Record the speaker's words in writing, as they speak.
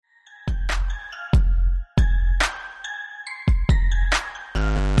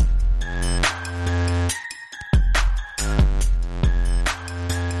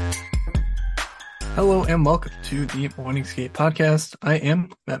Hello and welcome to the Morning Skate podcast. I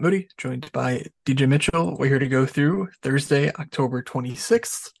am Matt Moody, joined by DJ Mitchell. We're here to go through Thursday, October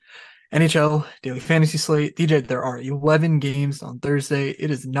 26th, NHL Daily Fantasy Slate. DJ, there are 11 games on Thursday.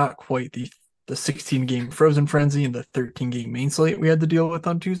 It is not quite the 16 game Frozen Frenzy and the 13 game main slate we had to deal with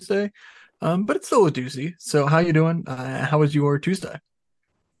on Tuesday, but it's still a doozy. So, how you doing? How was your Tuesday?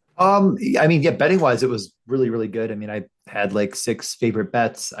 Betting wise, it was really, really good. I mean, I had like six favorite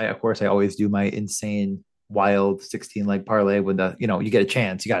bets. Of course, I always do my insane, wild 16 leg parlay with you get a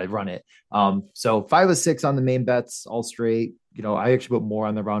chance, you got to run it. So 5 of 6 on the main bets, all straight. I actually put more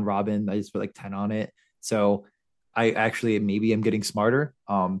on the round robin. I just put like 10 on it. So I actually maybe I'm getting smarter.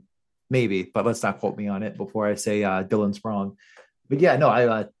 Maybe, but let's not quote me on it before I say Dylan's wrong. But yeah, no,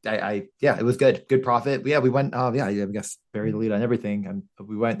 yeah, it was good. Good profit. Yeah, we went, I guess buried the lead on everything. And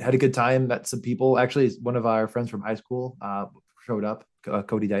we had a good time. Met some people. Actually, one of our friends from high school showed up,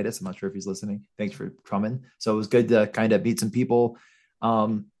 Cody Ditus. I'm not sure if he's listening. Thanks for coming. So it was good to kind of meet some people.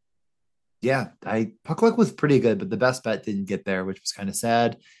 Um, yeah, puck luck was pretty good, but the best bet didn't get there, which was kind of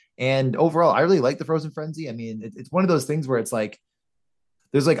sad. And overall, I really like the Frozen Frenzy. I mean, it's one of those things where it's like,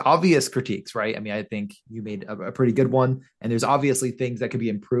 there's like obvious critiques, right? I mean, I think you made a pretty good one, and there's obviously things that could be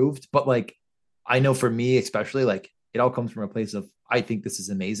improved, but like, I know for me, especially, like, it all comes from a place of, I think this is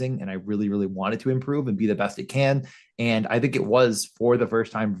amazing, and I really, really wanted to improve and be the best it can. And I think it was, for the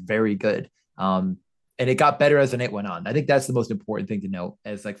first time, very good. And it got better as the night went on. I think that's the most important thing to note.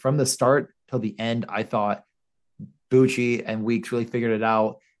 As like from the start till the end, I thought Bucci and Weeks really figured it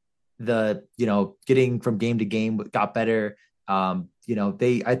out. Getting from game to game got better.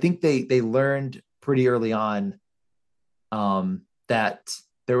 I think they learned pretty early on that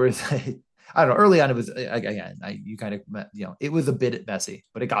there was I don't know, early on it was, again, you kind of, it was a bit messy,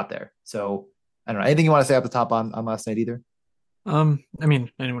 but it got there. So I don't know, anything you want to say off the top on last night either? I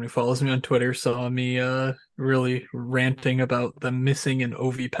mean, anyone who follows me on Twitter saw me really ranting about them missing an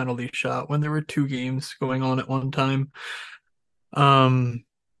OV penalty shot when there were two games going on at one time. Um,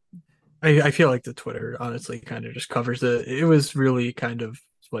 I feel like the Twitter honestly kind of just covers it. It was really kind of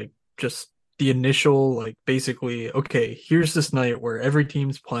like just the initial, like, basically, okay, here's this night where every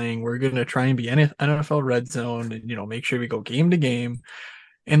team's playing. We're gonna try and be NFL red zone and make sure we go game to game.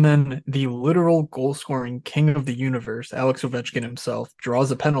 And then the literal goal scoring king of the universe, Alex Ovechkin himself,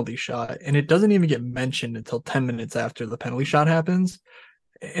 draws a penalty shot, and it doesn't even get mentioned until 10 minutes after the penalty shot happens.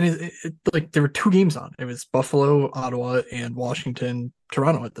 And like there were two games on. It was Buffalo, Ottawa, and Washington,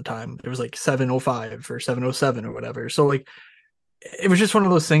 Toronto at the time. It was like 7:05 or 7:07 or whatever. So like it was just one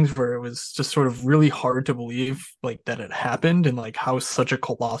of those things where it was just sort of really hard to believe like that it happened and like how such a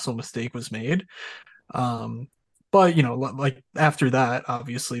colossal mistake was made. Um, but like after that,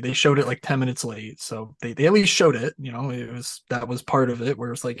 obviously they showed it like 10 minutes late. So they at least showed it, that was part of it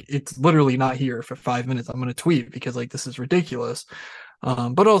where it's like, it's literally not here for 5 minutes. I'm going to tweet because like, this is ridiculous.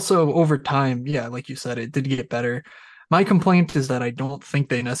 But also over time, yeah, like you said, it did get better. My complaint is that I don't think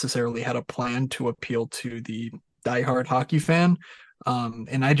they necessarily had a plan to appeal to the diehard hockey fan.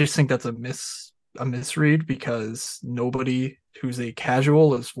 And I just think that's a misread because nobody who's a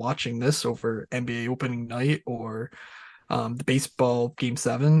casual is watching this over NBA opening night or the baseball game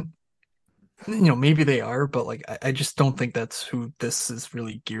seven. Maybe they are, but like I just don't think that's who this is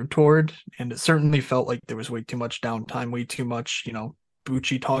really geared toward. And it certainly felt like there was way too much downtime, way too much,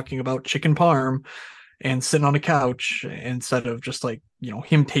 Bucci talking about chicken parm and sitting on a couch instead of just like,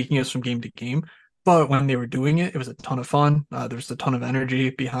 him taking us from game to game. But when they were doing it, it was a ton of fun. There was a ton of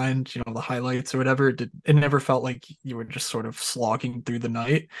energy behind, the highlights or whatever. It never felt like you were just sort of slogging through the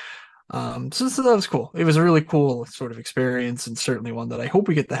night. So that was cool. It was a really cool sort of experience and certainly one that I hope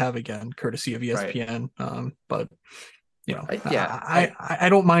we get to have again, courtesy of Right. ESPN. But Yeah. I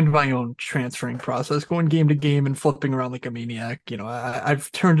don't mind my own transferring process, going game to game and flipping around like a maniac.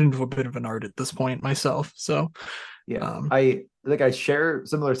 I've turned into a bit of an art at this point myself. So, Yeah, um, I share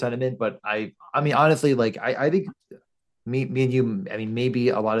similar sentiment, but I mean, honestly, like, I think me and you, I mean, maybe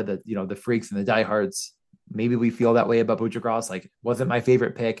a lot of the, the freaks and the diehards, maybe we feel that way about Bucci. Like, wasn't my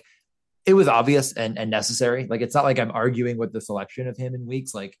favorite pick. It was obvious and necessary. Like, it's not like I'm arguing with the selection of him in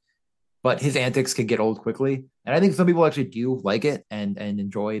weeks. Like, but his antics can get old quickly. And I think some people actually do like it and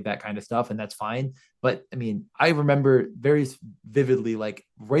enjoy that kind of stuff, and that's fine. But I mean, I remember very vividly, like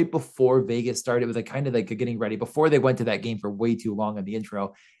right before Vegas started, it was like kind of like getting ready before they went to that game for way too long on the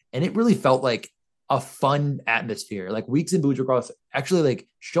intro. And it really felt like a fun atmosphere. Like Weeks in Boudreaux actually like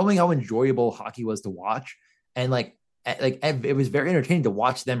showing how enjoyable hockey was to watch. And like it was very entertaining to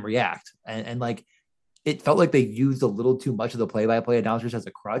watch them react. And like it felt like they used a little too much of the play-by-play announcers as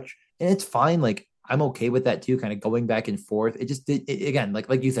a crutch, and it's fine. Like I'm okay with that too, kind of going back and forth. It just did it, again,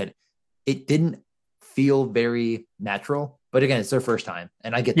 like you said, it didn't feel very natural. But again, it's their first time,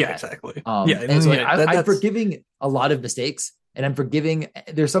 and I get Yeah, that. exactly. Yeah, And and so like yeah, I'm that's forgiving a lot of mistakes, and I'm forgiving.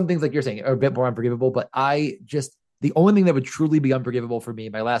 There's some things like you're saying are a bit more unforgivable, but I just the only thing that would truly be unforgivable for me,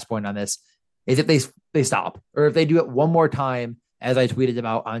 my last point on this, is if they stop or if they do it one more time, as I tweeted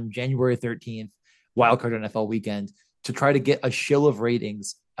about on January 13th, Wildcard NFL weekend, to try to get a shill of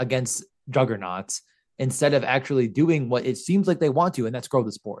ratings against juggernauts instead of actually doing what it seems like they want to, and that's grow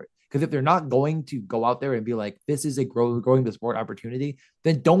the sport. Because if they're not going to go out there and be like, this is a growing the sport opportunity,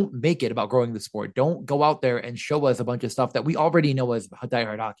 then don't make it about growing the sport. Don't go out there and show us a bunch of stuff that we already know as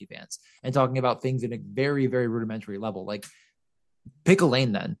diehard hockey fans and talking about things in a very, very rudimentary level. Like, pick a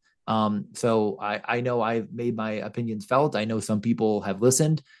lane then. So I know I've made my opinions felt. I know some people have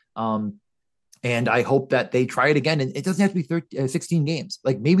listened. And I hope that they try it again. And it doesn't have to be 16 games.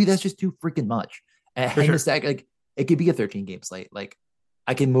 Like maybe that's just too freaking much. for And the sure. stack, like it could be a 13 game slate. Like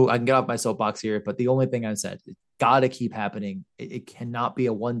I can get off my soapbox here, but the only thing I said, it's gotta keep happening. It cannot be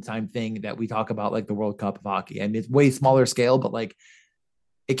a one-time thing that we talk about like the World Cup of hockey. I mean, it's way smaller scale, but like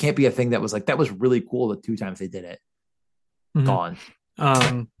it can't be a thing that was like that was really cool the two times they did it. Mhm. Gone.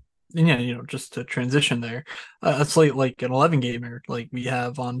 Um, and yeah, just to transition there, a slate like an 11 gamer, like we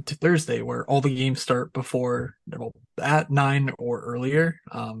have on Thursday, where all the games start before, well, at 9 or earlier.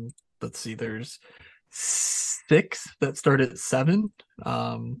 Let's see, there's six that start at 7,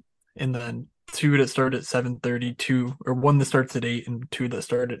 and then two that start at 7:30, two or one that starts at 8, and two that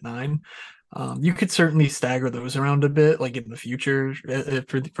start at 9. You could certainly stagger those around a bit, like in the future,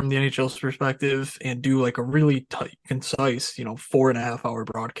 from the NHL's perspective, and do like a really tight, concise, 4.5 hour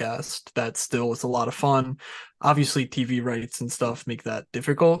broadcast. That still is a lot of fun. Obviously, TV rights and stuff make that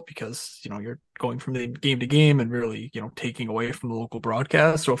difficult because you're going from the game to game and really taking away from the local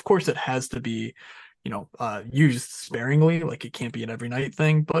broadcast. So of course it has to be used sparingly. Like it can't be an every night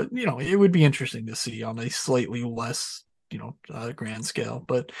thing, but it would be interesting to see on a slightly less grand scale.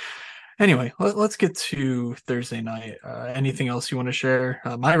 But anyway, let's get to Thursday night. Anything else you want to share?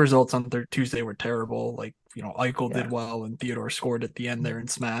 My results on Tuesday were terrible. Like, Eichel did Yeah. well and Theodore scored at the end there and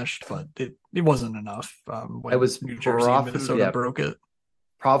smashed, but it wasn't enough I when was New Jersey and Minnesota yeah, broke it.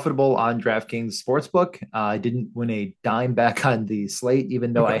 profitable on DraftKings Sportsbook. I didn't win a dime back on the slate,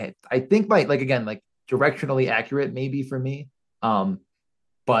 even though Okay. I think my like again like directionally accurate maybe for me. Um,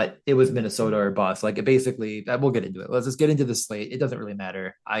 but it was Minnesota or bust. Like it basically, we'll get into it. Let's just get into the slate. It doesn't really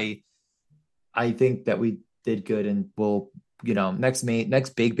matter. I think that we did good, and we'll next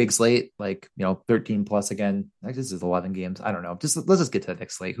big slate like 13 plus again. Next this is 11 games. I don't know. Just let's just get to the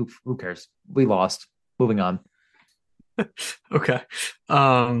next slate. Who cares? We lost. Moving on. Okay.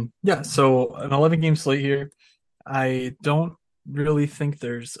 Yeah, so an 11 game slate here. I don't really think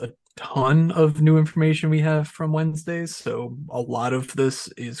there's a ton of new information we have from Wednesdays. So a lot of this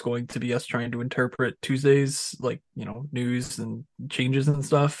is going to be us trying to interpret Tuesdays, like, news and changes and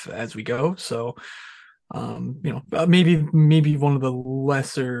stuff as we go. So, maybe one of the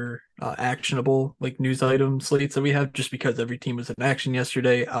lesser actionable like news item slates that we have, just because every team was in action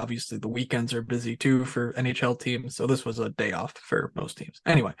yesterday. Obviously, the weekends are busy too for NHL teams, so this was a day off for most teams.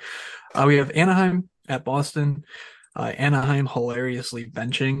 Anyway, we have Anaheim at Boston. Anaheim hilariously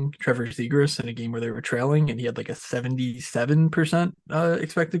benching Trevor Zegras in a game where they were trailing, and he had like a 77%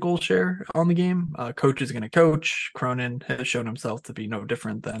 expected goal share on the game. Coach is going to coach. Cronin has shown himself to be no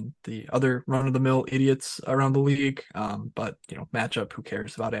different than the other run of the mill idiots around the league. But, matchup, who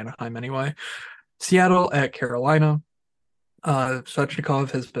cares about Anaheim anyway? Seattle at Carolina.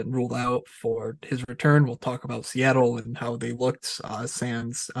 Svechnikov has been ruled out for his return. We'll talk about Seattle and how they looked,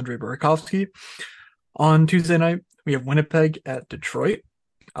 sans Andrei Burakovsky. On Tuesday night, we have Winnipeg at Detroit.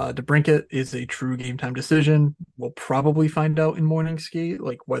 DeBrincat is a true game time decision. We'll probably find out in morning skate,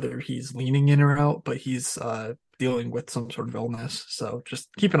 like whether he's leaning in or out, but he's dealing with some sort of illness. So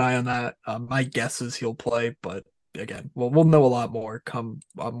just keep an eye on that. My guess is he'll play, but again, we'll know a lot more come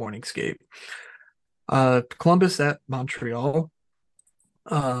morning skate. Columbus at Montreal.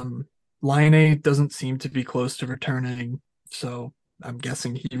 Line doesn't seem to be close to returning, so I'm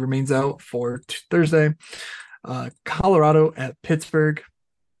guessing he remains out for Thursday. Colorado at Pittsburgh.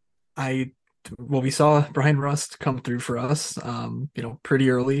 We saw Brian Rust come through for us, pretty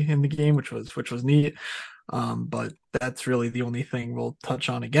early in the game, which was neat. But that's really the only thing we'll touch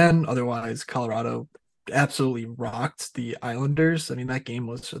on again. Otherwise, Colorado absolutely rocked the Islanders. I mean, that game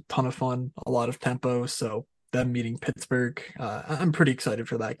was a ton of fun, a lot of tempo. So them meeting Pittsburgh, I'm pretty excited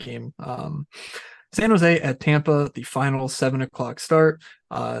for that game. San Jose at Tampa, the final 7 o'clock start.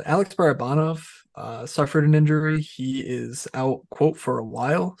 Alex Barabanov suffered an injury. He is out, quote, for a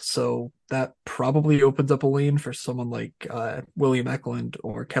while. So that probably opens up a lane for someone like William Eklund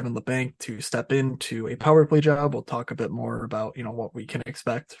or Kevin LeBanc to step into a power play job. We'll talk a bit more about, what we can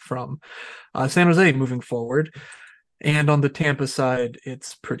expect from San Jose moving forward. And on the Tampa side,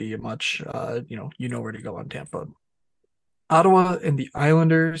 it's pretty much, you know where to go on Tampa. Ottawa and the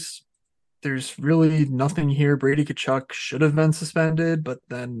Islanders, there's really nothing here. Brady Kachuk should have been suspended, but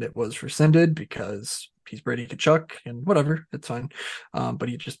then it was rescinded because he's Brady Kachuk and whatever, it's fine. But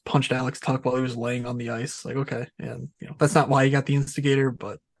he just punched Alex Tuck while he was laying on the ice. Like, okay, and that's not why he got the instigator,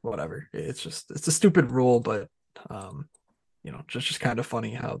 but whatever. It's a stupid rule, but just kind of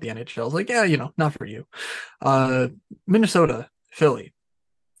funny how the NHL is like, yeah, not for you. Uh, Minnesota, Philly,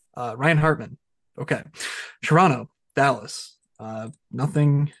 Ryan Hartman. Okay. Toronto, Dallas.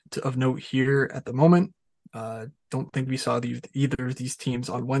 Nothing of note here at the moment. Don't think we saw either of these teams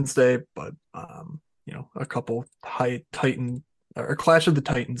on Wednesday, but a couple high Titan or Clash of the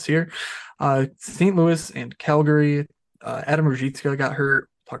Titans here. St. Louis and Calgary. Adam Ruzicka got hurt.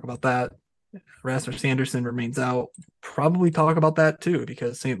 Talk about that. Rasmus Anderson remains out. Probably talk about that too,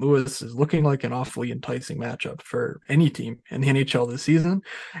 because St. Louis is looking like an awfully enticing matchup for any team in the NHL this season.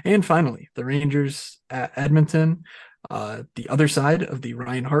 And finally, the Rangers at Edmonton. The other side of the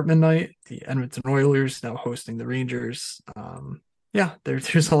Ryan Hartman night, the Edmonton Oilers now hosting the Rangers. Yeah,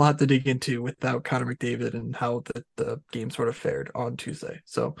 there's a lot to dig into without Connor McDavid and how the game sort of fared on Tuesday.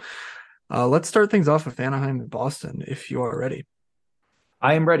 So let's start things off with Anaheim and Boston if you are ready.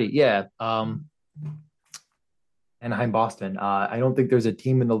 I am ready. Yeah. Anaheim, Boston. I don't think there's a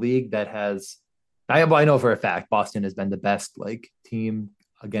team in the league that has. I know for a fact Boston has been the best team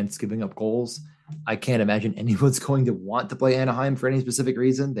against giving up goals. I can't imagine anyone's going to want to play Anaheim for any specific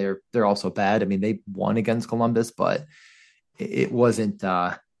reason. They're also bad. I mean, they won against Columbus, but it wasn't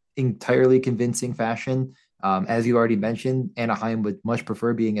entirely convincing fashion. As you already mentioned, Anaheim would much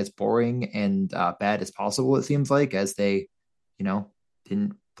prefer being as boring and bad as possible. It seems like as they,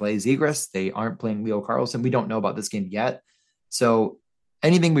 didn't play Zegras, they aren't playing Leo Carlson. We don't know about this game yet, so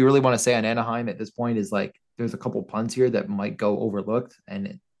anything we really want to say on Anaheim at this point is there's a couple punts here that might go overlooked,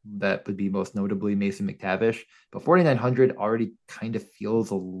 and that would be most notably Mason McTavish. But 4,900 already kind of feels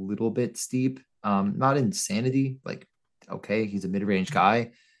a little bit steep. Not insanity, okay, he's a mid-range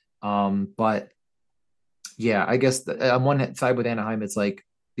guy. But yeah, I guess on one side with Anaheim, it's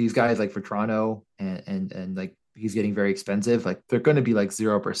these guys for Toronto and he's getting very expensive. They're going to be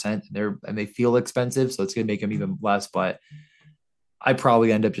 0%. And they feel expensive, so it's going to make them even less. But I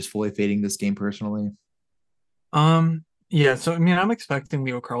probably end up just fully fading this game personally. Yeah, so I mean, I'm expecting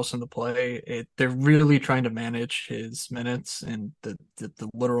Leo Carlson to play. They're really trying to manage his minutes and the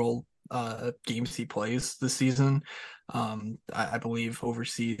literal games he plays this season. I believe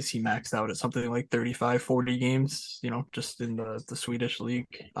overseas he maxed out at something like 35, 40 games, just in the Swedish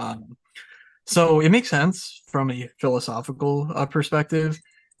league. So it makes sense from a philosophical perspective.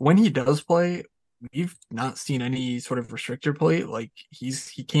 When he does play, we've not seen any sort of restrictor play.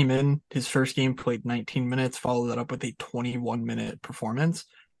 He came in his first game, played 19 minutes, followed that up with a 21-minute performance.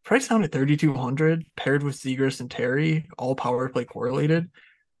 Price down at 3,200, paired with Zegras and Terry, all power play correlated.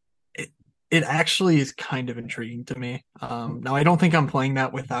 It actually is kind of intriguing to me. Now I don't think I'm playing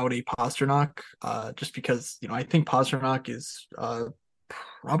that without a Pastrnak, just because I think Pastrnak is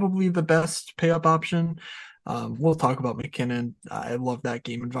probably the best pay up option. We'll talk about McKinnon. I love that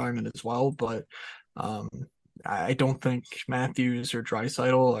game environment as well, but um, I don't think Matthews or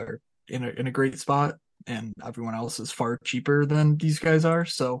Draisaitl are in a great spot, and everyone else is far cheaper than these guys are.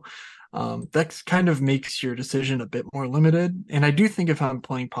 So that kind of makes your decision a bit more limited. And I do think if I'm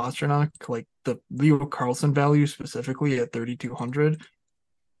playing Pastrnak, the Leo Carlson value specifically at 3,200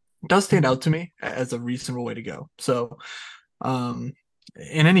 does stand out to me as a reasonable way to go. So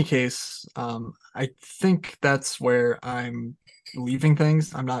in any case, I think that's where I'm leaving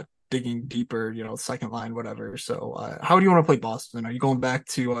things. I'm not digging deeper, second line, whatever. So, how do you want to play Boston? Are you going back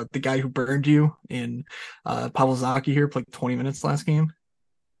to the guy who burned you in Pavel Zaki here, played 20 minutes last game?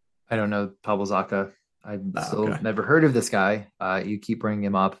 I don't know Pavel Zacha. I've still Okay. never heard of this guy. You keep bringing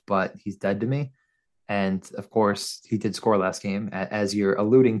him up, but he's dead to me. And of course, he did score last game, as you're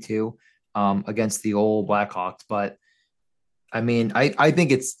alluding to, against the old Blackhawks. But I mean, I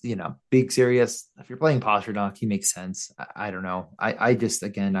think it's big serious. If you're playing Pastrnak, he makes sense. I don't know. I just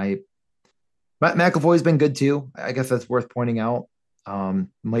again McAvoy's been good too. I guess that's worth pointing out.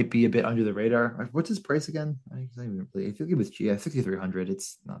 Might be a bit under the radar. What's his price again? I feel like it was 6,300.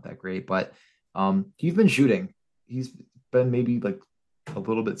 It's not that great, but he's been shooting. He's been maybe a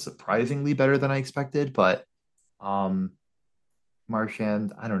little bit surprisingly better than I expected, but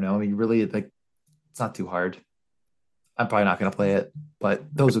Marchand, I don't know. I mean, really It's not too hard. I'm probably not going to play it, but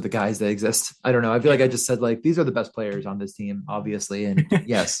those are the guys that exist. I don't know. I feel like I Yeah. just said like these are the best players on this team, obviously, and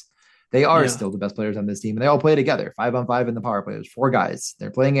yes, they are Yeah. still the best players on this team, and they all play together, 5-on-5 in the power play. There's four guys.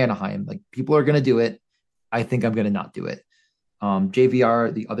 They're playing Anaheim. Like people are going to do it. I think I'm going to not do it.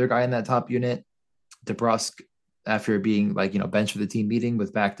 JVR, the other guy in that top unit, DeBrusque, after being like benched for the team meeting,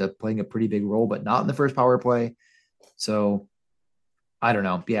 was back to playing a pretty big role, but not in the first power play. So I don't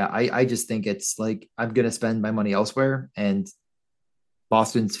know. Yeah, I just think it's like I'm gonna spend my money elsewhere, and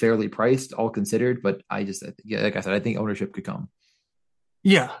Boston's fairly priced, all considered. But I just, yeah, like I said, I think ownership could come.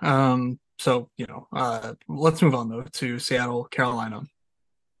 Yeah. So, let's move on though to Seattle, Carolina.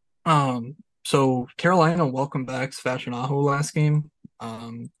 Um, so Carolina welcome back Sebastian Aho last game.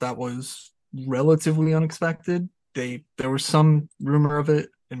 That was relatively unexpected. There was some rumor of it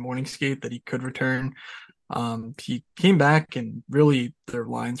in Morningscape that he could return. He came back and really their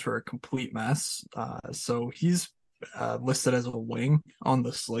lines were a complete mess. So he's listed as a wing on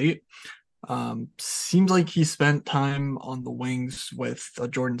the slate. Seems like he spent time on the wings with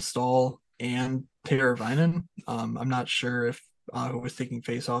Jordan Stahl and Taylor Vinen. I'm not sure if who was taking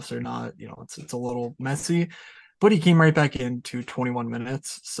faceoffs or not. It's a little messy, but he came right back into 21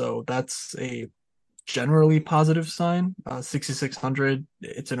 minutes, so that's a generally positive sign. 6,600.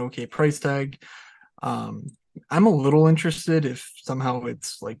 It's an okay price tag. Um, I'm a little interested if somehow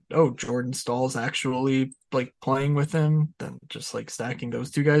it's like, oh, Jordan Stahl's actually like playing with him, then just like stacking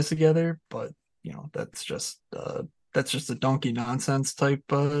those two guys together. But that's just a donkey nonsense type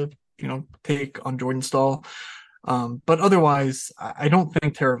take on Jordan Stahl. But otherwise, I don't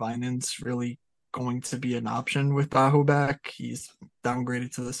think Teravainen's really going to be an option with Aho back. He's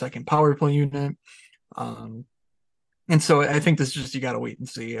downgraded to the second power play unit. Um, and so I think this is just you got to wait and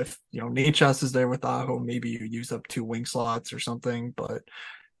see if Nachas is there with Aho. Maybe you use up two wing slots or something. But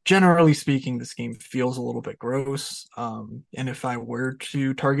generally speaking, this game feels a little bit gross. And if I were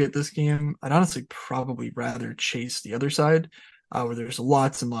to target this game, I'd honestly probably rather chase the other side, where there's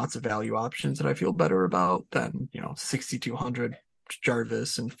lots and lots of value options that I feel better about than 6,200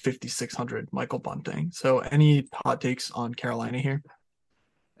 Jarvis and 5,600 Michael Bunting. So any hot takes on Carolina here?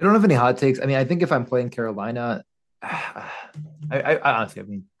 I don't have any hot takes. I mean, I think if I'm playing Carolina, I honestly, I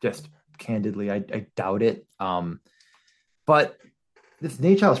mean, just candidly, I doubt it. But this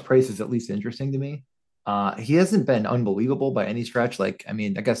Nature's price is at least interesting to me. He hasn't been unbelievable by any stretch. Like, I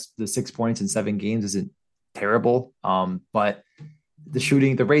mean, I guess the 6 points in 7 games isn't terrible. But the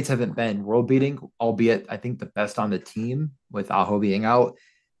shooting, the rates haven't been world beating, albeit I think the best on the team with Aho being out.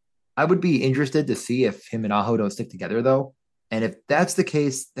 I would be interested to see if him and Aho don't stick together though. And if that's the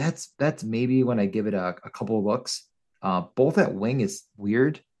case, that's maybe when I give it a couple of looks. Both at wing is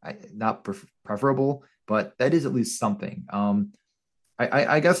weird, not preferable, but that is at least something.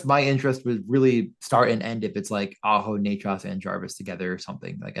 I guess my interest would really start and end if it's like Aho, Natras, and Jarvis together or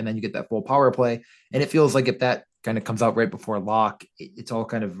something like, and then you get that full power play. And it feels like if that kind of comes out right before lock, it's all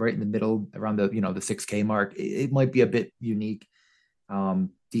kind of right in the middle around the 6K mark. It might be a bit unique.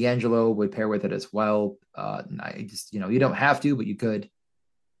 D'Angelo would pair with it as well. I just you don't have to, but you could.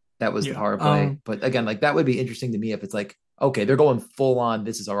 That was the Yeah. power play. But again, like that would be interesting to me if it's like, okay, they're going full on.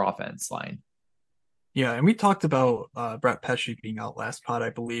 This is our offense line. Yeah, and we talked about Brett Pesce being out last pod,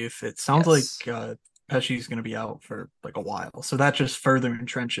 I believe. It sounds like Yes. Pesce is going to be out for like a while. So that just further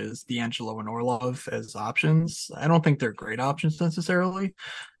entrenches D'Angelo and Orlov as options. I don't think they're great options necessarily,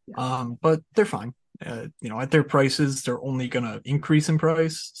 Yeah. but they're fine. At their prices, they're only going to increase in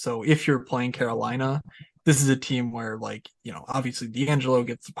price. So if you're playing Carolina, this is a team where, like, obviously D'Angelo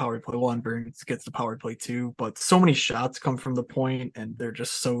gets the power play one, Burns gets the power play two, but so many shots come from the point, and they're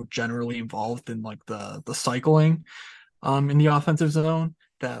just so generally involved in like the cycling, in the offensive zone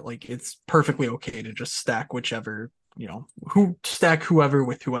that like it's perfectly okay to just stack whichever who stack whoever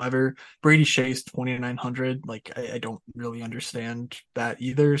with whoever. Brady Shea's 2,900. Like I don't really understand that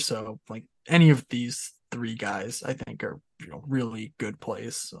either. So like any of these three guys, I think are really good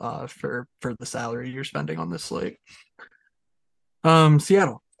plays for the salary you're spending on this slate.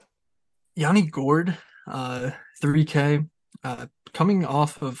 Seattle, Yanni Gord, 3K, coming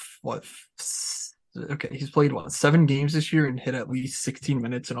off of what? Okay, he's played what 7 games this year and hit at least 16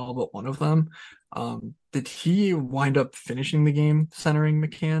 minutes in all but one of them. Did he wind up finishing the game centering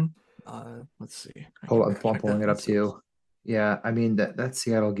McCann? Let's see. I Hold can on, I'm check that pulling it up myself too. Yeah, I mean that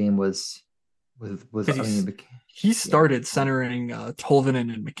Seattle game was because I mean he yeah. started centering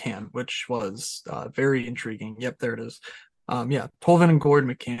Tolvanen and McCann, which was very intriguing. Yep, there it is. Yeah, Tolvanen and Gord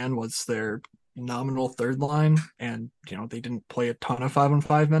McCann was their nominal third line, and they didn't play a ton of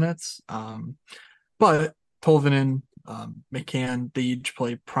 5-on-5 minutes. But Tolvanen McCann, they each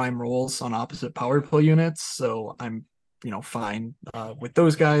play prime roles on opposite power play units. So I'm, fine with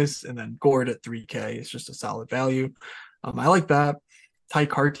those guys. And then Gord at 3K is just a solid value. I like that. Ty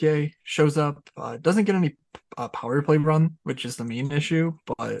Cartier shows up, doesn't get any power play run, which is the main issue,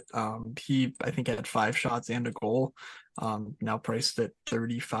 but he, I think, had 5 shots and a goal. Now priced at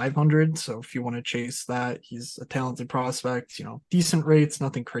 3,500. So if you want to chase that, he's a talented prospect, decent rates,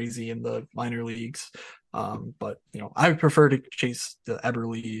 nothing crazy in the minor leagues. But I would prefer to chase the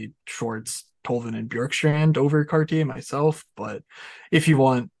Eberle, Schwartz, Tolvin, and Bjorkstrand over Cartier myself. But if you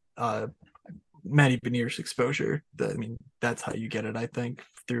want Matty Beniers exposure, that's how you get it, I think,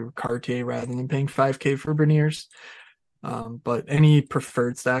 through Cartier rather than paying 5K for Beniers. But any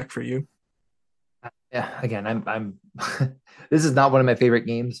preferred stack for you? Yeah, again, I'm this is not one of my favorite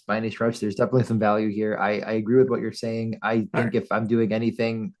games by any stretch. There's definitely some value here. I agree with what you're saying. I All think right. if I'm doing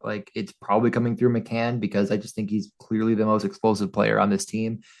anything, like it's probably coming through McCann because I just think he's clearly the most explosive player on this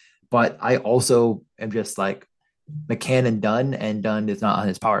team. But I also am just like McCann and Dunn is not on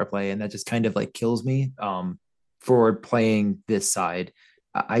his power play, and that just kind of like kills me for playing this side.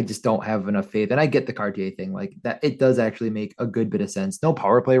 I just don't have enough faith. And I get the Cartier thing, like that. It does actually make a good bit of sense. No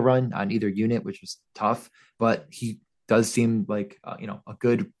power play run on either unit, which was tough, but he does seem like a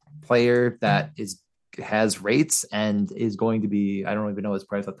good player that is has rates and is going to be. I don't even know his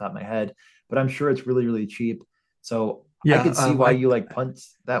price off the top of my head, but I'm sure it's really really cheap. So I Yeah, could see why you like punt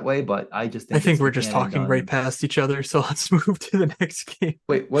that way, but I just I think think it's we're just McCann and talking right Dunn. past each other, so let's move to the next game.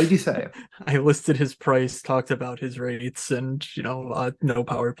 Wait, what did you say? I listed his price, talked about his rates, and no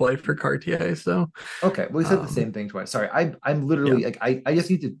power play for Cartier. So, Okay, well, we said the um, same thing twice. Sorry, I'm yeah, literally like I just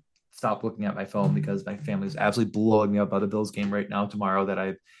need to stop looking at my phone because my family's absolutely blowing me up about the Bills game right now tomorrow that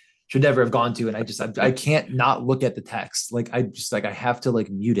I should never have gone to, and I can't not look at the text. Like I just like I have to like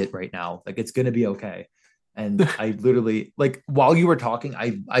mute it right now. Like it's gonna be okay. And I literally like while you were talking,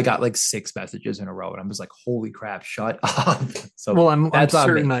 I got like 6 messages in a row, and I'm just like, holy crap, shut up. So well, I'm that's on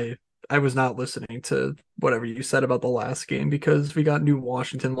certain me. I was not listening to whatever you said about the last game because we got new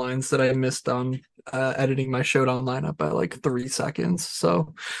Washington lines that I missed on editing my showdown lineup by like 3 seconds.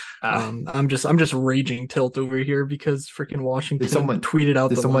 So Uh, I'm just raging tilt over here because freaking did Washington someone tweeted out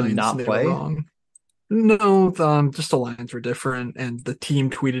did the someone lines not and they were play? wrong. No, just the lines were different, and the team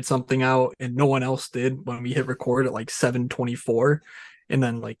tweeted something out, and no one else did when we hit record at like 7:24, and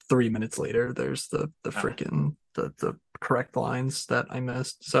then like 3 minutes later, there's the Uh, freaking the correct lines that I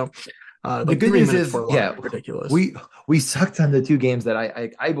missed. So, the like good three news minutes is, for a lot, yeah, ridiculous. we sucked on the 2 games that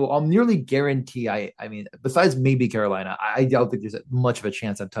I'll nearly guarantee I mean besides maybe Carolina, I don't think there's much of a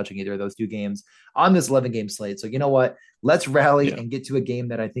chance I'm touching either of those 2 games on this 11 game slate. So you know what? Let's rally Yeah. and get to a game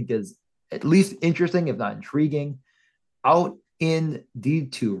that I think is at least interesting, if not intriguing. Out in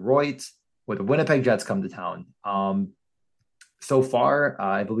Detroit, where the Winnipeg Jets come to town. So far,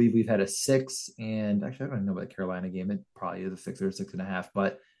 I believe we've had a 6, and actually, I don't even know about the Carolina game. It probably is a 6 or a 6.5,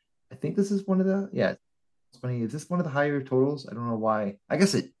 but I think this is one of the, yeah, it's funny. Is this one of the higher totals? I don't know why. I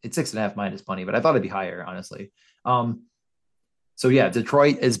guess it's 6.5 minus money, but I thought it'd be higher, honestly. Um, so yeah,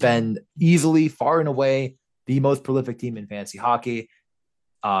 Detroit has been easily, far and away, the most prolific team in fantasy hockey.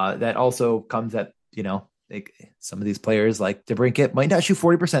 That also comes at, like some of these players like DeBrincat might not shoot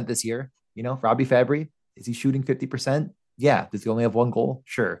 40% this year. Robbie Fabry, is he shooting 50%? Yeah. Does he only have one goal?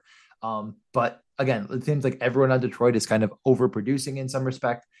 Sure. But again, it seems like everyone on Detroit is kind of overproducing in some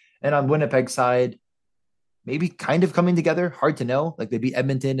respect. And on Winnipeg side, maybe kind of coming together. Hard to know. Like they beat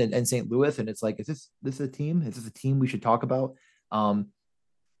Edmonton and St. Louis, and it's like, is this a team? Is this a team we should talk about? Um,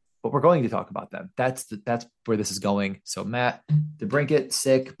 but we're going to talk about them. That's where this is going. So Matt, DeBrincat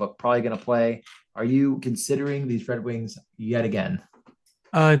sick, but probably going to play. Are you considering these Red Wings yet again?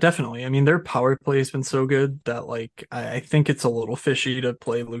 Definitely. I mean, their power play has been so good that like I think it's a little fishy to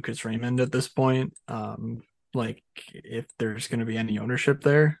play Lucas Raymond at this point. Like if there's going to be any ownership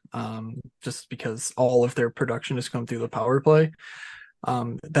there, just because all of their production has come through the power play.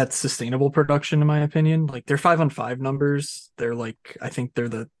 That's sustainable production in my opinion. Like their 5-on-5 numbers, they're like I think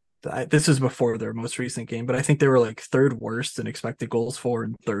they're this is before their most recent game, but I think they were like third worst in expected goals for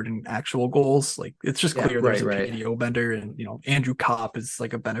and third in actual goals. Like it's just Yeah, clear there's right, a right. PDO bender, and Andrew Kopp is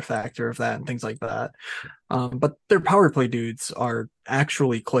like a benefactor of that and things like that. But their power play dudes are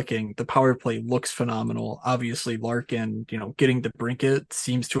actually clicking. The power play looks phenomenal. Obviously, Larkin, getting the Brinket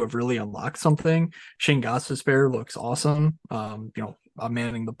seems to have really unlocked something. Shane Gostisbehere looks awesome.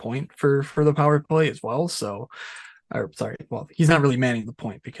 Manning the point for the power play as well. So, or sorry, well, he's not really manning the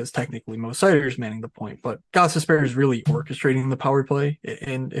point because technically Mo Seider is manning the point, but Gostisbehere is really orchestrating the power play,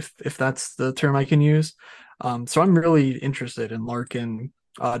 and if that's the term I can use. So I'm really interested in Larkin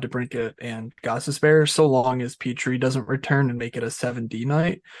DeBrincat and Gostisbehere, so long as Petrie doesn't return and make it a 7D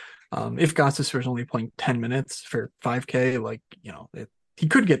night. If Gostisbehere is only playing 10 minutes for 5K, like, he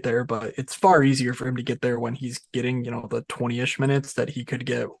could get there, but it's far easier for him to get there when he's getting, the 20-ish minutes that he could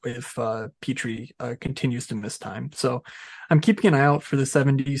get if Petrie continues to miss time. So I'm keeping an eye out for the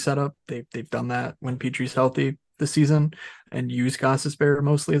 7D setup. They've done that when Petrie's healthy this season and use Gostisbehere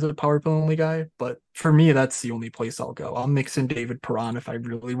mostly as a power play only guy. But for me, that's the only place I'll go. I'll mix in David Perron if I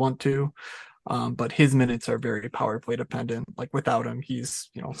really want to. But his minutes are very power play dependent. Like without him, he's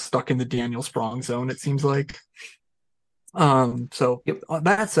stuck in the Daniel Sprong zone, it seems like. So Yep.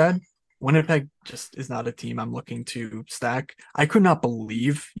 that said, Winnipeg just is not a team I'm looking to stack. I could not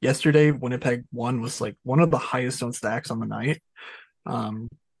believe yesterday Winnipeg one was like one of the highest owned stacks on the night. Um,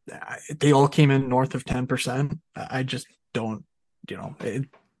 they all came in north of 10%. I just don't,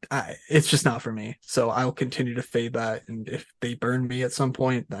 it's just not for me. So I'll continue to fade that. And if they burn me at some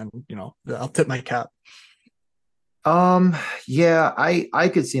point, then, I'll tip my cap. Yeah, I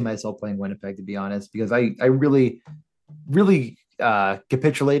could see myself playing Winnipeg to be honest, because I really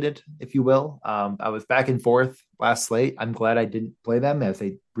capitulated, if you will. I was back and forth last slate. I'm glad I didn't play them as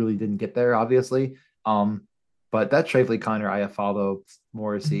they really didn't get there, obviously. But that Shifley, Connor, Iafallo,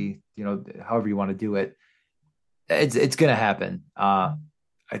 Morrissey, however you want to do it, it's gonna happen. I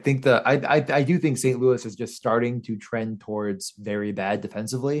think I do think St. Louis is just starting to trend towards very bad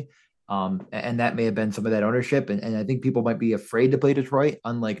defensively. And that may have been some of that ownership. And I think people might be afraid to play Detroit,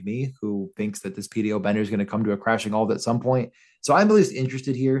 unlike me, who thinks that this PDO Bender is going to come to a crashing halt at some point. So I'm at least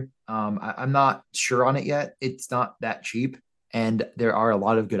interested here. I'm not sure on it yet. It's not that cheap. And there are a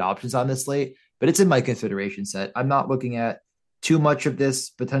lot of good options on this slate, but it's in my consideration set. I'm not looking at too much of this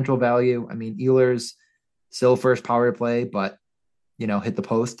potential value. I mean, Ehlers still first power play, but hit the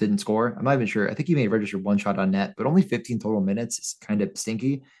post, didn't score. I'm not even sure. I think he may have registered one shot on net, but only 15 total minutes is kind of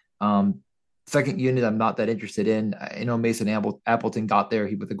stinky. Um, Second unit, I'm not that interested in. I know Mason Appleton got there,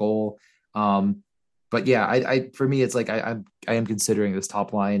 he with a goal. But yeah, I for me, it's like I am considering this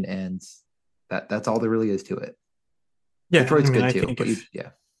top line, and that's all there really is to it. Yeah. I Detroit's mean, good I too, think but if,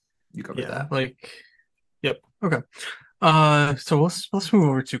 you covered yeah, that. like, yep. Okay. So let's move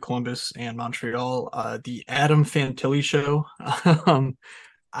over to Columbus and Montreal. The Adam Fantilli show. Um,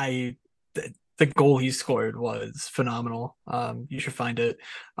 I the goal he scored was phenomenal. You should find it.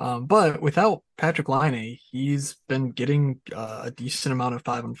 But without Patrick Laine, he's been getting a decent amount of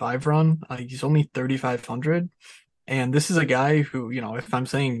 5-on-5 run. He's only 3,500, and this is a guy who, if I'm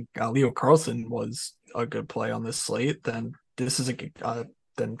saying Leo Carlson was a good play on this slate, then this is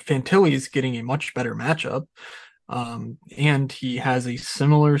then Fantilli's getting a much better matchup. And he has a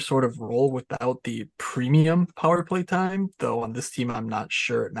similar sort of role without the premium power play time, though on this team, I'm not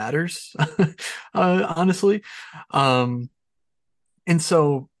sure it matters, honestly. Um, and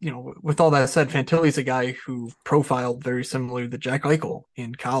so, with all that said, Fantilli's a guy who profiled very similar to Jack Eichel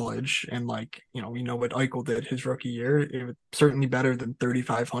in college. And like, we know what Eichel did his rookie year. It was certainly better than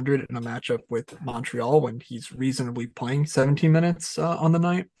 3,500 in a matchup with Montreal when he's reasonably playing 17 minutes on the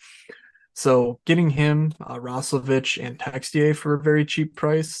night. So getting him, Roslovic, and Texier for a very cheap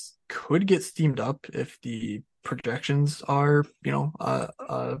price could get steamed up if the projections are,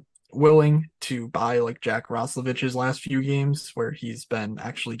 willing to buy like Jack Roslovic's last few games where he's been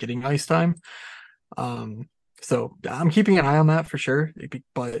actually getting ice time. Um, so I'm keeping an eye on that for sure.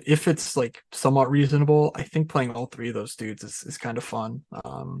 But if it's like somewhat reasonable, I think playing all three of those dudes is kind of fun.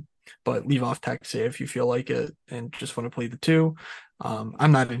 But leave off Texier if you feel like it and just want to play the two.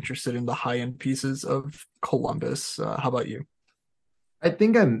 I'm not interested in the high end pieces of Columbus. How about you? I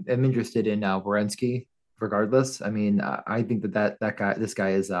think I'm interested in Werenski regardless. I mean, I think this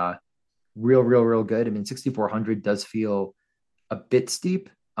guy is real good. I mean, 6,400 does feel a bit steep,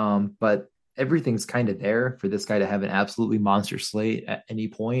 but everything's kind of there for this guy to have an absolutely monster slate at any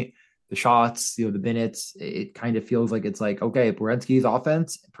point. The shots, the minutes, it kind of feels like it's like, okay, Borensky's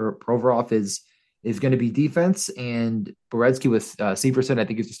offense, Provorov is going to be defense, and Borensky with Severson, I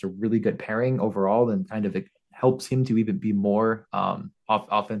think is just a really good pairing overall, and kind of it helps him to even be more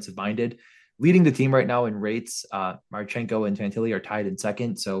offensive minded. Leading the team right now in rates, Marchenko and Fantilli are tied in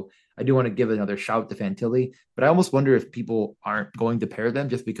second, so I do want to give another shout to Fantilli, but I almost wonder if people aren't going to pair them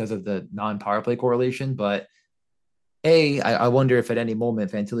just because of the non-power play correlation. But I wonder if at any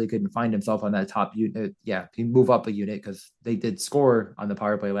moment Fantilli couldn't find himself on that top unit. Yeah, he move up a unit because they did score on the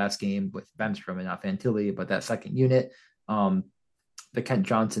power play last game with Bemstrom and not Fantilli, but that second unit, um, the Kent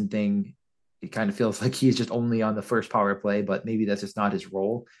Johnson thing, it kind of feels like he's just only on the first power play, but maybe that's just not his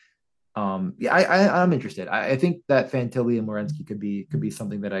role. Yeah, I'm interested. I think that Fantilli and Morensky could be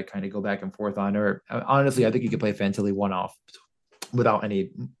something that I kind of go back and forth on. Or honestly, I think you could play Fantilli one off without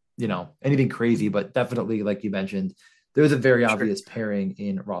any, anything crazy, but definitely, like you mentioned, there's a very Sure. obvious pairing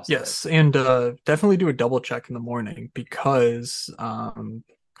in Raw Smith. Yes, and definitely do a double check in the morning because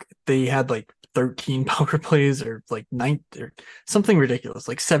they had like 13 power plays or like nine or something ridiculous,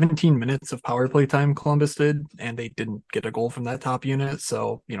 like 17 minutes of power play time Columbus did, and they didn't get a goal from that top unit.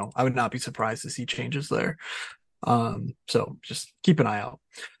 So, I would not be surprised to see changes there. So just keep an eye out.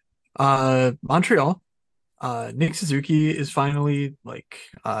 Montreal, Nick Suzuki is finally like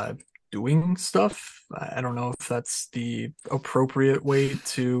doing stuff. I don't know if that's the appropriate way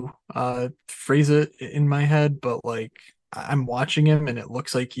to phrase it in my head, but like I'm watching him and it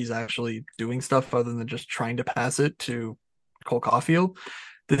looks like he's actually doing stuff other than just trying to pass it to Cole Caulfield.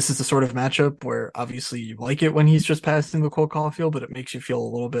 This is the sort of matchup where obviously you like it when he's just passing the Cole Caulfield, but it makes you feel a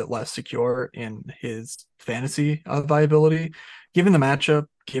little bit less secure in his fantasy viability. Given the matchup,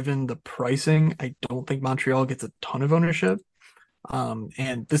 given the pricing, I don't think Montreal gets a ton of ownership.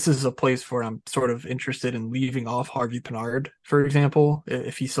 And this is a place where I'm sort of interested in leaving off Harvey Pinard, for example,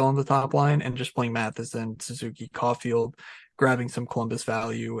 if he's still on the top line, and just playing Matheson, Suzuki, Caulfield, grabbing some Columbus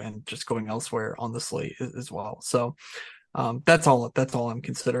value, and just going elsewhere on the slate as well. So that's all. That's all I'm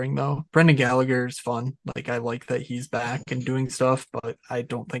considering, though. Brendan Gallagher is fun. Like I like that he's back and doing stuff, but I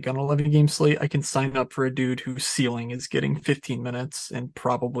don't think on an 11 game slate I can sign up for a dude whose ceiling is getting 15 minutes and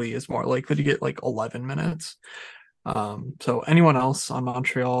probably is more likely to get like 11 minutes. So anyone else on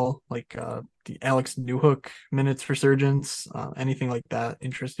Montreal, like the Alex Newhook minutes resurgence, anything like that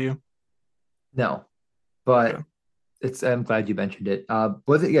interest you? No, Okay. but I'm glad you mentioned it.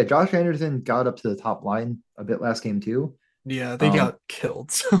 Was it, yeah, Josh Anderson got up to the top line a bit last game too. Yeah, they Um, got killed.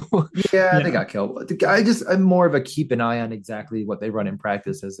 So yeah, they yeah, got killed. I'm more of a keep an eye on exactly what they run in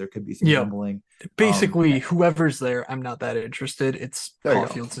practice, as there could be some yeah. grumbling. Basically, whoever's there, I'm not that interested. It's There you go.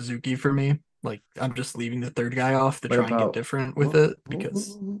 Caulfield Suzuki for me. Like I'm just leaving the third guy off to What try and get about different with what, it what,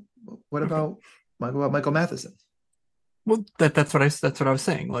 because what okay. about Michael Matheson? Well, that's what I was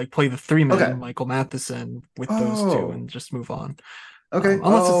saying. Like play the three Okay. man Michael Matheson with those two Oh, and just move on. okay.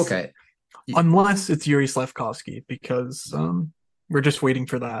 Unless Oh, it's okay. unless it's Yuri Slavkovsky because we're just waiting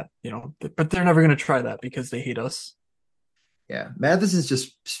for that, but they're never going to try that because they hate us. Yeah, Matheson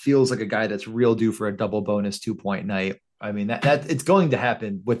just feels like a guy that's real due for a double bonus 2 point night. I mean that it's going to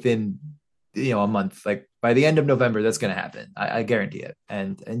happen within a month. Like by the end of November, that's going to happen. I guarantee it.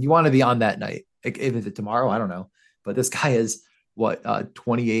 And you want to be on that night. Like, is it tomorrow? I don't know. But this guy is what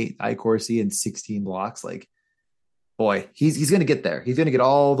 28 I Corsi and 16 blocks. Like boy, he's going to get there. He's going to get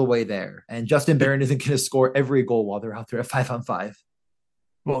all the way there. And Justin The, Barron isn't going to score every goal while they're out there at 5-on-5.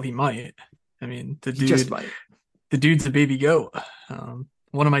 well, he might. I mean, the He just dude, might. the dude's a baby goat.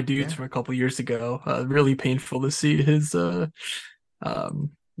 One of my dudes Yeah. from a couple years ago. Really painful to see his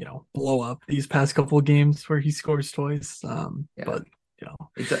blow up these past couple of games where he scores twice. Yeah. But you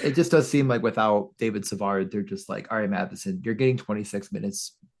know, It just does seem like without David Savard, they're just like, all right, Matheson, you're getting 26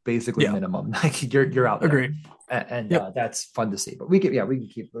 minutes, basically yeah, minimum. Like you're out there, agree. and Yep. that's fun to see. But we can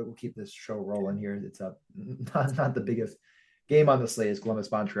keep this show rolling here. It's not the biggest game on the slate is Columbus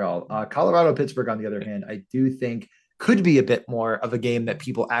Montreal. Colorado Pittsburgh, on the other hand, I do think could be a bit more of a game that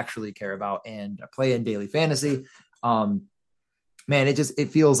people actually care about and play in daily fantasy. Um, Man, it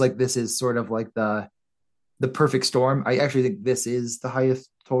feels like this is sort of like the perfect storm. I actually think this is the highest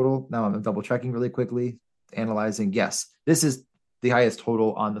total. Now I'm double checking really quickly, analyzing. Yes, this is the highest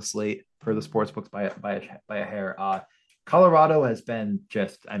total on the slate per the sports books by a hair. Colorado has been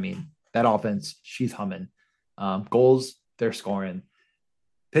just, I mean, that offense, she's humming. Goals, they're scoring.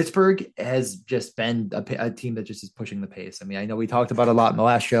 Pittsburgh has just been a team that just is pushing the pace. I mean, I know we talked about a lot in the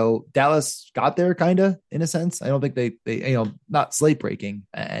last show. Dallas got there kind of in a sense. I don't think they not slate breaking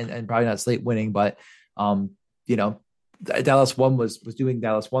and probably not slate winning, but um, you know, Dallas one was doing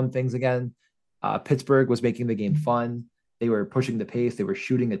Dallas one things again. Pittsburgh was making the game fun. They were pushing the pace. They were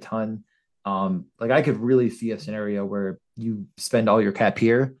shooting a ton. Like I could really see a scenario where you spend all your cap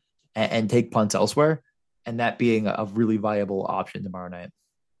here and take punts elsewhere, and that being a really viable option tomorrow night.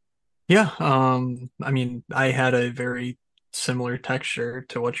 Yeah, I mean, I had a very similar texture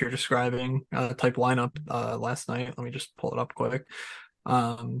to what you're describing, type lineup last night. Let me just pull it up quick.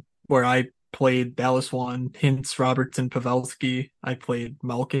 Where I played Dallas one, Hintz, Robertson, Pavelski. I played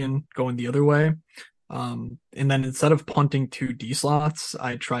Malkin going the other way. And then instead of punting two D slots,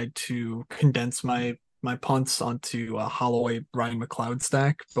 I tried to condense my punts onto a Holloway Ryan McLeod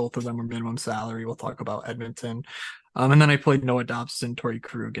stack. Both of them were minimum salary. We'll talk about Edmonton. And then I played Noah Dobson, Torrey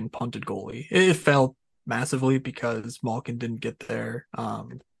Krug, and punted goalie. It felt massively because Malkin didn't get there.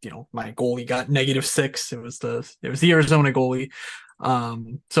 My goalie got -6. It was the Arizona goalie.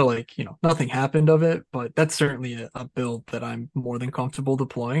 So like, nothing happened of it, but that's certainly a build that I'm more than comfortable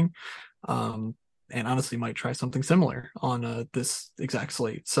deploying. Um, and honestly might try something similar on this exact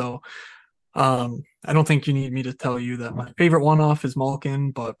slate. So I don't think you need me to tell you that my favorite one-off is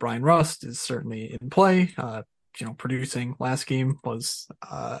Malkin, but Brian Rust is certainly in play. Producing last game was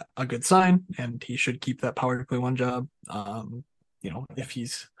a good sign, and he should keep that power play one job. If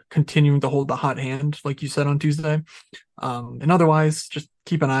he's continuing to hold the hot hand, like you said on Tuesday. And otherwise, just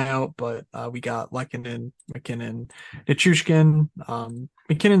keep an eye out. But we got Lehkonen, McKinnon, Nichushkin.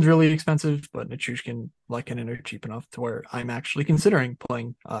 McKinnon's really expensive, but Nichushkin, Lehkonen are cheap enough to where I'm actually considering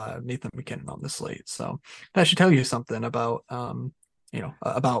playing Nathan McKinnon on the slate. So that should tell you something about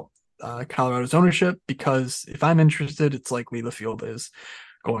Colorado's ownership, because if I'm interested, it's likely the field is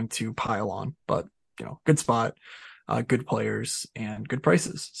going to pile on. But good spot, good players, and good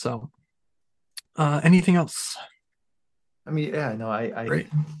prices. So anything else? I mean, yeah, no, Great.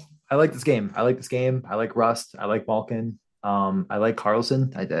 I like this game. I like this game. I like Rust. I like Malkin. I like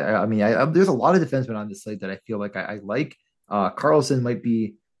Carlson. I mean, there's a lot of defensemen on this slate that I feel like I like. Carlson might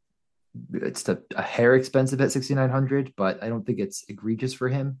be it's a hair expensive at 6,900, but I don't think it's egregious for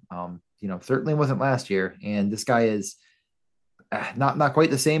him. Certainly wasn't last year, and this guy is not quite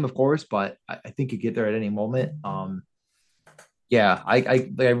the same, of course, but I think you get there at any moment. Yeah, I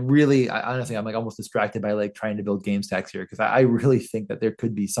honestly, I'm like almost distracted by like trying to build game stacks here because I really think that there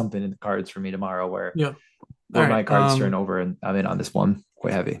could be something in the cards for me tomorrow where Yeah. All where right. my cards turn over and I'm in on this one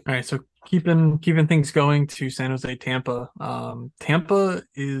quite heavy. All right. So keeping things going to San Jose, Tampa. Tampa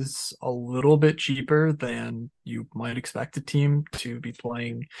is a little bit cheaper than you might expect a team to be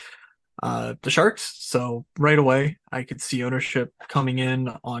playing the Sharks. So right away, I could see ownership coming in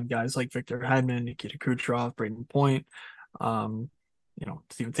on guys like Victor Hedman, Nikita Kucherov, Braden Point, um,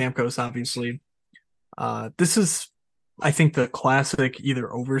 Steven Stamkos, obviously. This is, I think, the classic either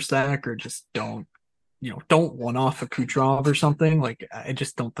overstack or just don't one off a Kucherov or something. Like, I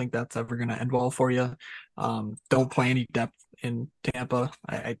just don't think that's ever going to end well for you. Don't play any depth in Tampa.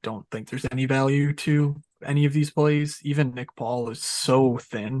 I don't think there's any value to any of these plays. Even Nick Paul is so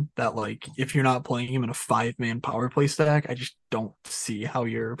thin that, like, if you're not playing him in a 5-man power play stack, I just don't see how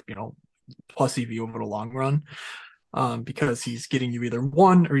you're, plus EV over the long run. Because he's getting you either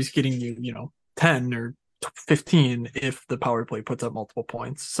one or he's getting you, 10 or 15 if the power play puts up multiple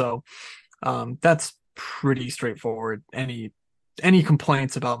points. So that's pretty straightforward. Any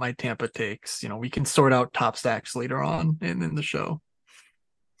complaints about my Tampa takes, we can sort out top stacks later on in the show.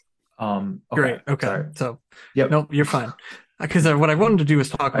 Okay, Great. Okay. sorry. So, Yep, nope, you're fine. Because what I wanted to do is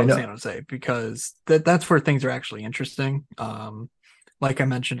talk I about know. San Jose because that's where things are actually interesting. Like I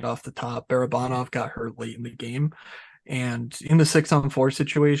mentioned off the top, Barabanov got hurt late in the game. And in the 6-on-4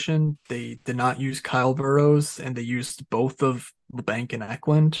 situation, they did not use Kyle Burrows and they used both of LeBanc and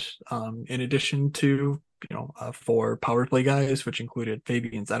Eklund, in addition to, 4 power play guys, which included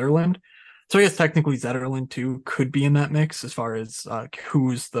Fabian Zetterlund. So I guess technically Zetterlund too could be in that mix as far as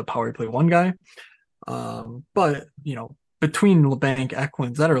who's the power play one guy. But, between LeBanc,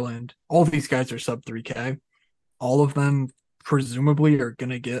 Eklund, Zetterlund, all these guys are sub 3K. All of them presumably are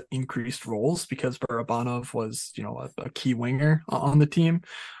going to get increased roles because Barabanov was, a key winger on the team.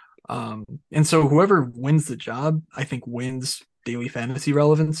 And so whoever wins the job, I think wins daily fantasy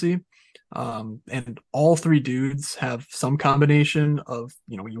relevancy. And all 3 dudes have some combination of,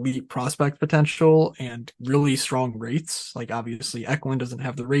 elite prospect potential and really strong rates. Like obviously Eklund doesn't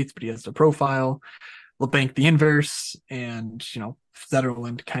have the rates, but he has the profile. LeBanc the inverse, and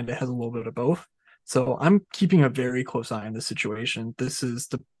Zetterlund kind of has a little bit of both. So I'm keeping a very close eye on this situation. This is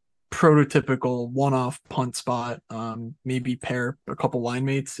the prototypical one-off punt spot. Maybe pair a couple line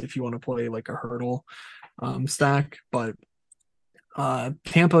mates if you want to play like a hurdle stack. But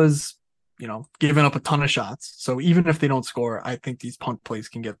Tampa's, giving up a ton of shots. So even if they don't score, I think these punt plays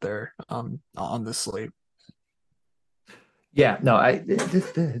can get there on this slate. Yeah, no,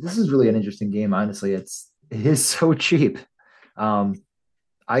 this is really an interesting game. Honestly, it is so cheap. Um,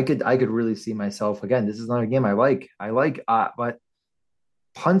 I could really see myself again. This is not a game I like. But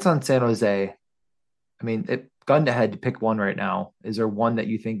punts on San Jose. I mean, gun to head to pick one right now. Is there one that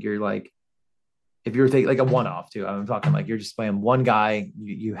you think you're like, if you're thinking like a one off too? I'm talking like you're just playing one guy.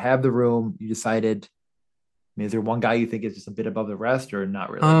 You have the room. You decided. I mean, is there one guy you think is just a bit above the rest, or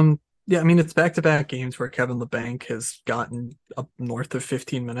not really? Yeah, I mean it's back-to-back games where Kevin LeBanc has gotten up north of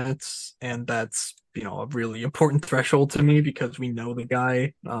 15 minutes, and that's a really important threshold to me because we know the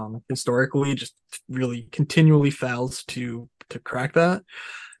guy historically just really continually fails to crack that.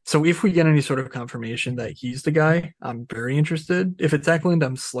 So if we get any sort of confirmation that he's the guy, I'm very interested. If it's Eklund,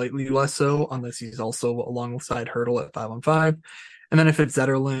 I'm slightly less so, unless he's also alongside Hurdle at 5-on-5. And then if it's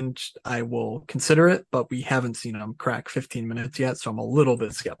Zetterlund, I will consider it, but we haven't seen him crack 15 minutes yet, so I'm a little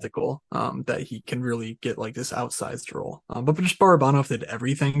bit skeptical that he can really get like this outsized role. But just Barabanov did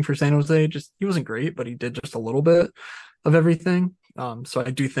everything for San Jose. Just he wasn't great, but he did just a little bit of everything. So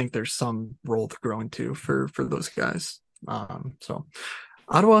I do think there's some role to grow into for those guys. So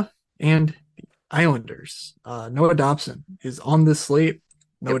Ottawa and the Islanders. Noah Dobson is on this slate.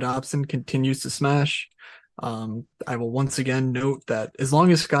 Noah Yep. Dobson continues to smash. I will once again note that as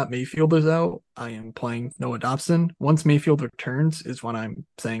long as Scott Mayfield is out, I am playing Noah Dobson. Once Mayfield returns is when I'm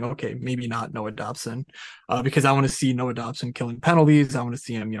saying, okay, maybe not Noah Dobson, because I want to see Noah Dobson killing penalties. I want to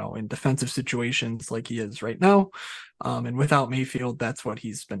see him, in defensive situations like he is right now. And without Mayfield, that's what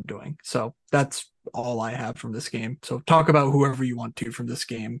he's been doing. So that's all I have from this game. So talk about whoever you want to from this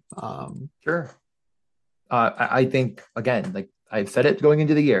game. Sure. I think again, like I've said it going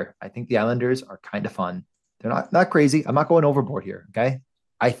into the year, I think the Islanders are kind of fun. They're not crazy. I'm not going overboard here. Okay.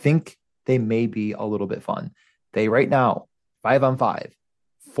 I think they may be a little bit fun. They right now, 5-on-5,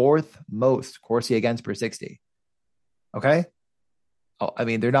 fourth most Corsi against per 60. Okay. Oh, I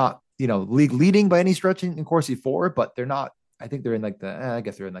mean, they're not, league leading by any stretch in Corsi four, but they're not. I think they're in like I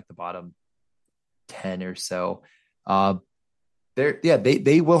guess they're in like the bottom 10 or so. Uh,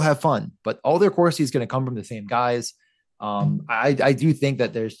 they will have fun, but all their Corsi is going to come from the same guys. I do think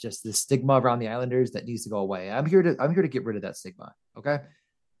that there's just this stigma around the Islanders that needs to go away. I'm here to get rid of that stigma. Okay.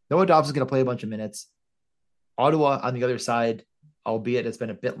 Noah Dobbs is going to play a bunch of minutes. Ottawa on the other side, albeit it's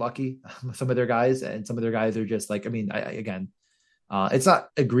been a bit lucky, some of their guys, and some of their guys are just like, I mean, again, it's not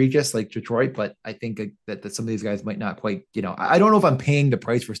egregious like Detroit, but I think that some of these guys might not quite, I don't know if I'm paying the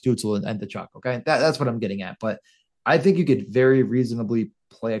price for Stutzel and the Chuck. Okay. That's what I'm getting at. But I think you could very reasonably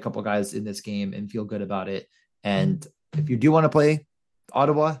play a couple guys in this game and feel good about it. And if you do want to play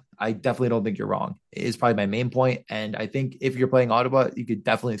Ottawa, I definitely don't think you're wrong. It is probably my main point. And I think if you're playing Ottawa, you could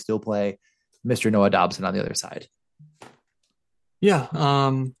definitely still play Mr. Noah Dobson on the other side. Yeah,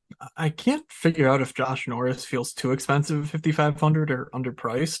 I can't figure out if Josh Norris feels too expensive at 5,500 or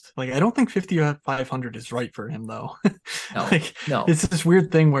underpriced. Like, I don't think 5,500 is right for him though. No, Like, no. it's this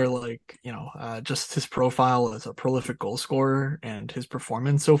weird thing where like, just his profile as a prolific goal scorer and his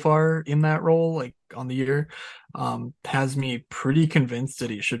performance so far in that role, like on the year, has me pretty convinced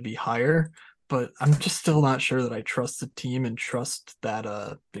that he should be higher. But I'm just still not sure that I trust the team and trust that,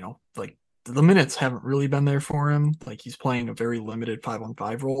 like the minutes haven't really been there for him. Like he's playing a very limited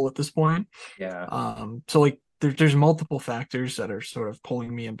 5-on-5 role at this point. Yeah. So like there's multiple factors that are sort of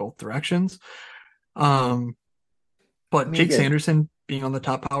pulling me in both directions. Um, I but mean, Jake again, Sanderson being on the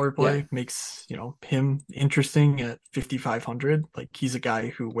top power yeah. play makes, him interesting at 5,500. Like he's a guy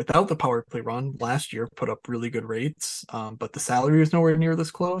who without the power play run last year put up really good rates. But the salary was nowhere near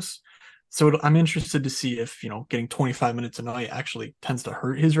this close. So I'm interested to see if, getting 25 minutes a night actually tends to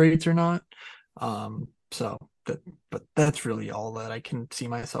hurt his rates or not. So but that's really all that I can see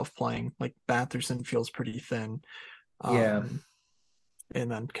myself playing. Like Batherson feels pretty thin. Yeah. Um,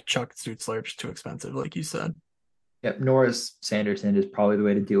 and then Kachuk, Stutzler are just too expensive, like you said. Yep, Norris Sanderson is probably the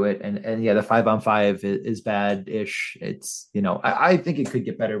way to do it, and yeah, the 5-on-5 is bad ish. It's I think it could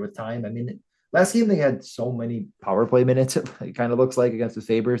get better with time. I mean, last game they had so many power play minutes. It kind of looks like against the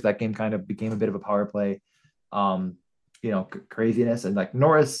Sabres that game kind of became a bit of a power play, um, craziness, and like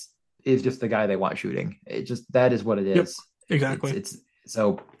Norris is just the guy they want shooting. It just that is what it Yep, is. It's exactly. it's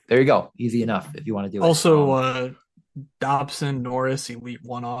so there you go, easy enough if you want to do it. Also, Dobson, Norris, elite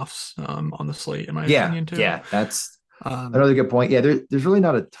one-offs on the slate, in my Yeah, opinion, too. yeah, that's Um, another good point. Yeah, there's really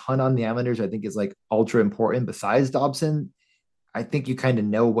not a ton on the Islanders. I think is like ultra important. Besides Dobson, I think you kind of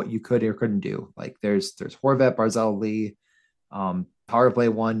know what you could or couldn't do. Like there's Horvat, Barzal, Lee, power play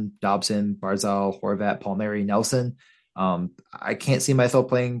one, Dobson, Barzal, Horvat, Palmieri, Nelson. I can't see myself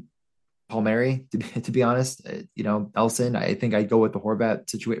playing Palmieri to be honest. Nelson. I think I'd go with the Horvat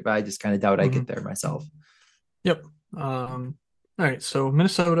situation, but I just kind of doubt I get mhm. there myself. Yep. All right, so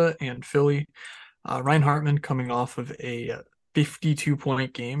Minnesota and Philly. Ryan Hartman coming off of a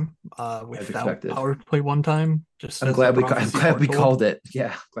 52-point game As without expected. power play one time, just I'm as the glad I'm prophecy glad we foretold. called it.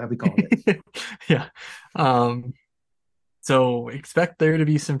 Yeah, glad we called it. Yeah. Um, so expect there to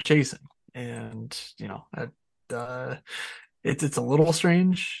be some chasing. And, uh, it's a little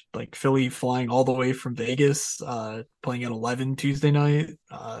strange, like Philly flying all the way from Vegas, playing at 11 Tuesday night,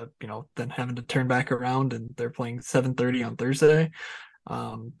 then having to turn back around and they're playing 7:30 on Thursday.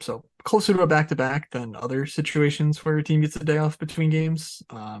 So closer to a back to back than other situations where a team gets a day off between games.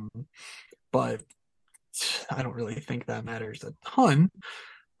 But I don't really think that matters a ton.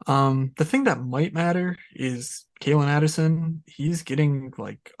 The thing that might matter is Kalen Addison. He's getting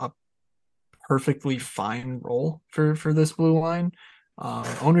like a perfectly fine role for this blue line.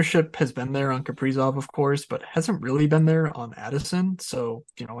 Ownership has been there on Kaprizov, of course, but hasn't really been there on Addison. So,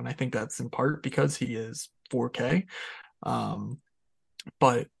 and I think that's in part because he is 4K. Um,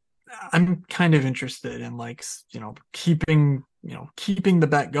 but I'm kind of interested in like, keeping the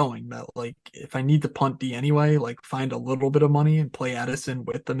bet going that like if I need to punt D anyway, like find a little bit of money and play Addison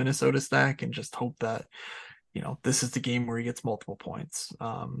with the Minnesota stack and just hope that, this is the game where he gets multiple points.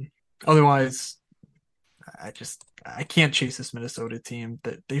 Otherwise, I can't chase this Minnesota team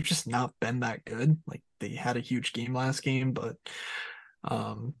that they've just not been that good. Like they had a huge game last game, but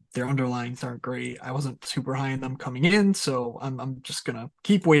their underlyings aren't great. I wasn't super high in them coming in, so I'm just gonna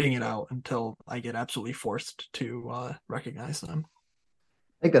keep waiting it out until I get absolutely forced to recognize them.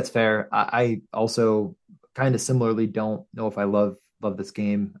 I think that's fair. I also kind of similarly don't know if I love this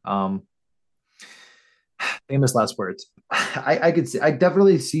game. Famous last words. I could see, I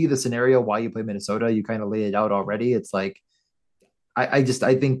definitely see the scenario why you play Minnesota. You kind of laid it out already. It's like I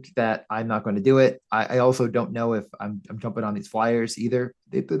think that I'm not going to do it. I also don't know if I'm jumping on these Flyers either.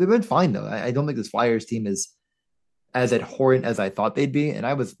 They've been fine though. I don't think this Flyers team is as abhorrent as I thought they'd be, and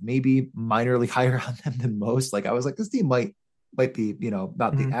I was maybe minorly higher on them than most. Like I was like, this team might be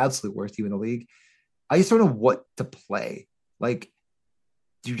not the Mhm. absolute worst team in the league. I just don't know what to play. Like,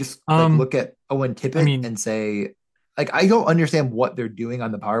 do you just like Um, look at Owen I Tippett mean, and say, like, I don't understand what they're doing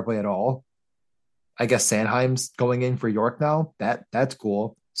on the power play at all. I guess Sandheim's going in for York now. That's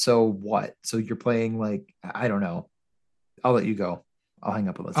cool. So what? So you're playing like I don't know. I'll let you go. I'll hang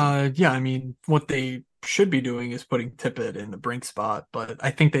up and listen. yeah, I mean, what they should be doing is putting Tippett in the brink spot, but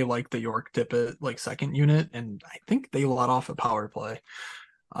I think they like the York Tippett like second unit, and I think they let off a power play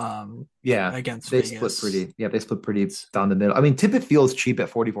um Yeah, against they split Vegas. pretty. Yeah, they split pretty down the middle. I mean, Tippett feels cheap at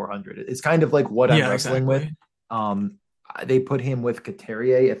 4,400. It's kind of like what I'm Yeah, wrestling with. exactly. Um, they put him with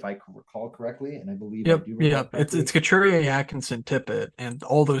Kateria, if I recall correctly, and I believe I Yep, do recall yep. It's correctly. Couturier, Atkinson, Tippett, and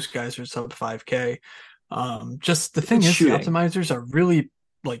all those guys are sub 5K. Just the thing It's is, the shooting. optimizers are really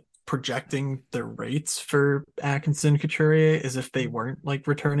like projecting their rates for Atkinson, Couturier as if they weren't like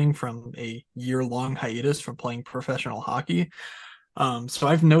returning from a year-long hiatus from playing professional hockey. So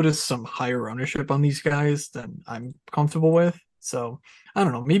I've noticed some higher ownership on these guys than I'm comfortable with. So I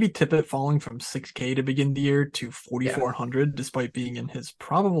don't know, maybe Tippett falling from 6K to begin the year to Yeah. 4,400, despite being in his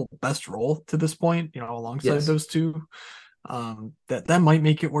probable best role to this point, alongside Yes. those two. That might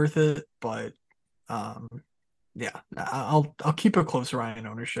make it worth it, but um, yeah, I'll keep a closer eye on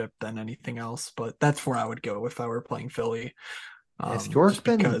ownership than anything else. But that's where I would go if I were playing Philly, Has York just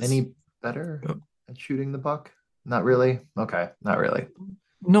been because. any better at shooting the puck? Not really. Okay, not really.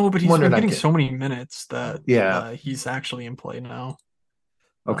 No, but I'm he's been wondering on getting Kit. so many minutes that Yeah. he's actually in play now.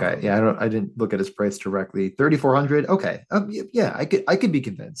 Okay. Um, Yeah. I didn't look at his price directly. 3,400. Okay. Yeah. I could be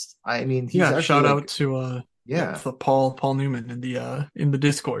convinced. I mean, he's yeah, actually shout out like, to yeah, the Paul Newman in the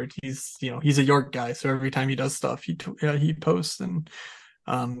Discord. He's a York guy, so every time he does stuff, he posts, and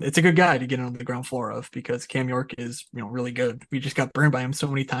it's a good guy to get on the ground floor of because Cam York is really good. We just got burned by him so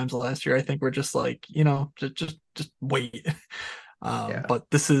many times last year. I think we're just like just wait. yeah. But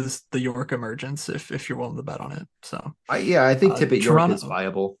this is the York emergence if you're willing to bet on it. So I think Tippett York is Toronto,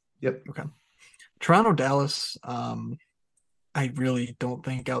 viable. Yep. okay, Toronto Dallas. I really don't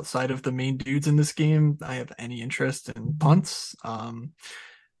think outside of the main dudes in this game, I have any interest in punts.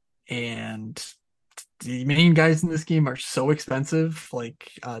 And the main guys in this game are so expensive.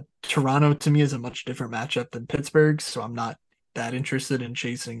 Like Toronto to me is a much different matchup than Pittsburgh, so I'm not that interested in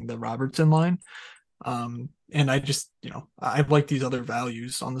chasing the Robertson line. And I just, I like these other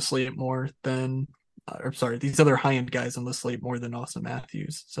values on the slate more than, or sorry, these other high end guys on the slate more than Austin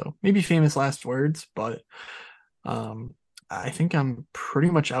Matthews. So maybe famous last words, but um, I think I'm pretty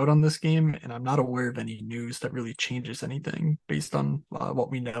much out on this game, and I'm not aware of any news that really changes anything based on what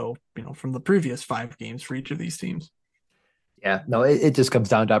we know, from the previous 5 games for each of these teams. Yeah. No, it just comes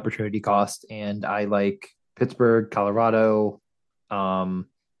down to opportunity cost. And I like Pittsburgh, Colorado, um,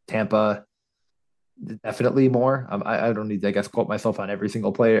 Tampa, definitely more. I don't need to, I guess, quote myself on every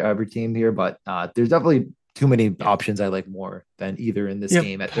single player, every team here, but there's definitely too many Yeah. options I like more than either in this Yep.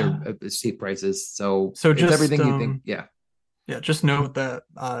 game at their steep prices. So So it's just everything you think. Yeah. yeah, just note that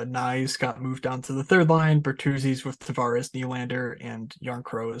Nyes got moved down to the third line, Bertuzzi's with Tavares, Nylander, and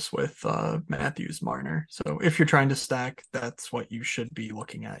Yarncroze with Matthews, Marner. So if you're trying to stack, that's what you should be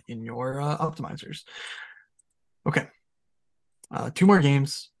looking at in your optimizers. Okay, 2 more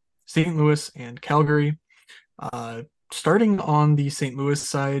games: St. Louis and Calgary. Uh, Starting on the St. Louis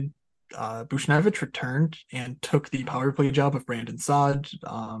side, Buchnevich returned and took the power play job of Brandon Saad.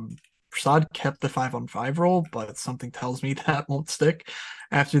 Saad kept the 5-on-5 role, but something tells me that won't stick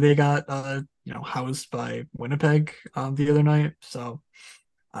after they got housed by Winnipeg the other night. So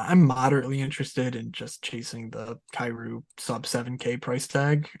I'm moderately interested in just chasing the Kyrou sub 7K price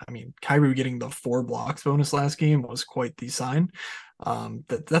tag. I mean, Kyrou getting the 4 blocks bonus last game was quite the sign.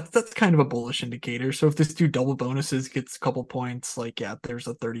 That's kind of a bullish indicator. So if this dude double bonuses, gets a couple points, like yeah, there's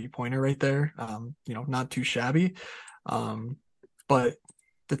a 30 pointer right there. Not too shabby. But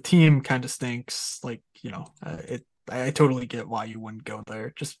the team kind of stinks. Like, it. I totally get why you wouldn't go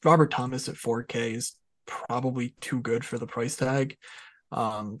there. Just Robert Thomas at 4K is probably too good for the price tag.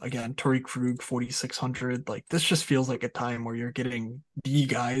 Again, Torrey Krug 4,600. Like, this just feels like a time where you're getting the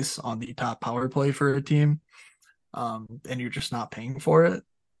guys on the top power play for a team, and you're just not paying for it.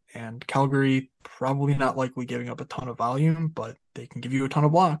 And Calgary probably not likely giving up a ton of volume, but they can give you a ton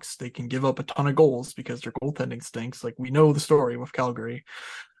of blocks. They can give up a ton of goals because their goaltending stinks. Like, we know the story with Calgary.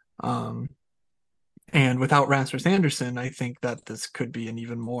 Um, and without Rasmus Anderson, I think that this could be an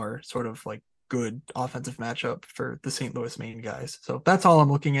even more sort of like good offensive matchup for the St. Louis Maine guys. So that's all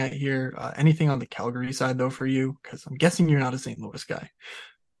I'm looking at here. Anything on the Calgary side though for you? Because I'm guessing you're not a St. Louis guy.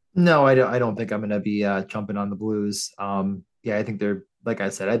 No, I don't. I don't think I'm going to be jumping on the Blues. Yeah, I think they're like I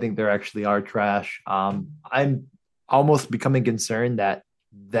said. I think they're actually are trash. I'm almost becoming concerned that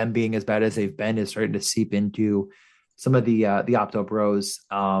them being as bad as they've been is starting to seep into some of the Opto Bros.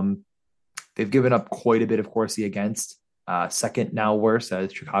 They've given up quite a bit of Corsi against. Second now worse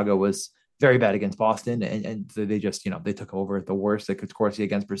as Chicago was very bad against Boston, and so they just they took over at the worst that could Corsi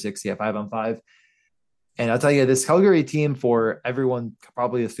against per 60 at 5-on-5. And I'll tell you, this Calgary team, for everyone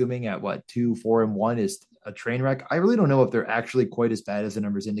probably assuming at what 2-4-1 is a train wreck. I really don't know if they're actually quite as bad as the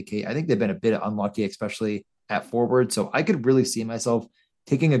numbers indicate. I think they've been a bit unlucky, especially at forward. So I could really see myself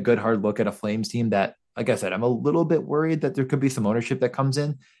taking a good hard look at a Flames team that, like I said, I'm a little bit worried that there could be some ownership that comes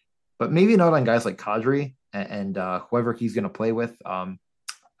in, but maybe not on guys like Kadri and whoever he's going to play with.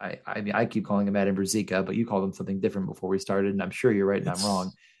 I mean, I keep calling him Adam Brzika, but you called him something different before we started, and I'm sure you're right and I'm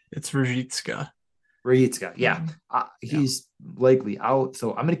wrong. It's Rajitska. Rajitska, yeah, Yeah. he's likely out,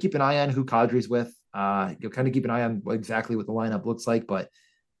 so I'm going to keep an eye on who Kadri's with. You'll kind of keep an eye on exactly what the lineup looks like, but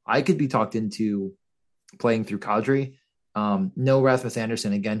I could be talked into playing through Kadri. No Rasmus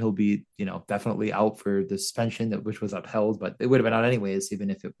Anderson again. He'll be, definitely out for the suspension which was upheld, but it would have been out anyways, even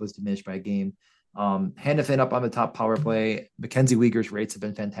if it was diminished by a game. Hannafin up on the top power play. Mackenzie Weegar's rates have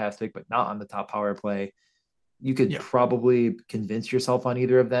been fantastic, but not on the top power play. You could Yeah. probably convince yourself on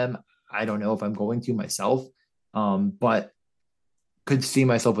either of them. I don't know if I'm going to myself, but could see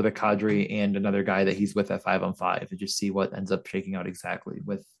myself with a Kadri and another guy that he's with at 5-on-5 and just see what ends up shaking out exactly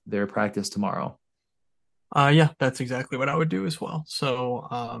with their practice tomorrow. Yeah, that's exactly what I would do as well.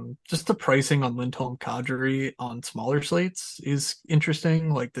 So, just the pricing on Lindholm Kadri on smaller slates is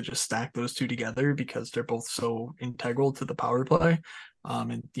interesting, like to just stack those two together because they're both so integral to the power play.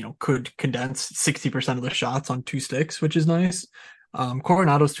 And could condense 60% of the shots on 2 sticks, which is nice.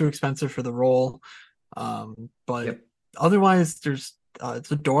 Coronado's too expensive for the role. But Yep. otherwise, there's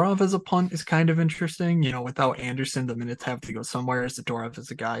Zadorov as a punt is kind of interesting. Without Anderson, the minutes have to go somewhere. Zadorov is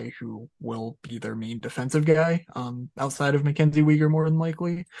a guy who will be their main defensive guy, outside of Mackenzie Weegar more than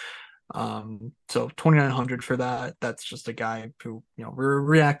likely. So 2,900 for that. That's just a guy who, we're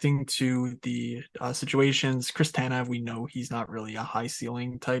reacting to the situations. Chris Tanev, we know he's not really a high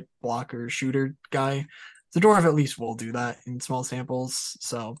ceiling type blocker shooter guy. Zadorov at least will do that in small samples.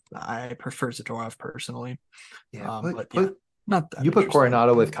 So I prefer Zadorov personally. Yeah. But yeah, not that You put interesting.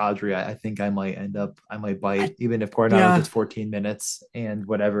 Coronado with Kadri. I think I might I, bite, even if Coronado yeah, gets 14 minutes and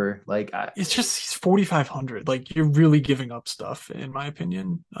whatever. it's just he's 4,500. Like, you're really giving up stuff, in my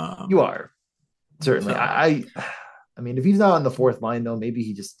opinion. You are certainly. So I mean, if he's not on the fourth line though, maybe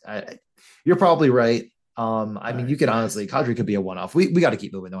he just. You're probably right. I all mean, right. you could honestly, Kadri could be a one-off. We got to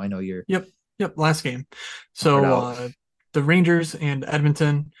keep moving though. I know you're Yep. Yep. Last game. hard So out. the Rangers and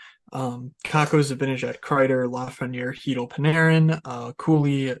Edmonton, Kako Zibanejad, Kreider, Lafreniere, Heedle Panarin,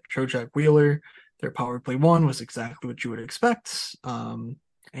 Cooley, Trojack Wheeler. Their power play one was exactly what you would expect.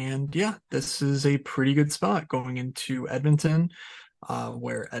 And yeah, this is a pretty good spot going into Edmonton,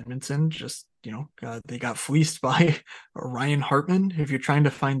 where Edmonton just, they got fleeced by Ryan Hartman. If you're trying to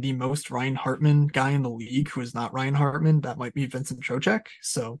find the most Ryan Hartman guy in the league who is not Ryan Hartman, that might be Vincent Trocheck.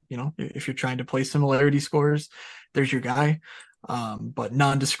 So, if you're trying to play similarity scores, there's your guy. But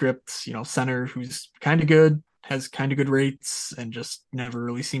nondescript, center who's kind of good, has kind of good rates, and just never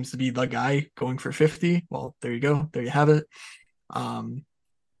really seems to be the guy going for 50. Well, there you go. There you have it. Um,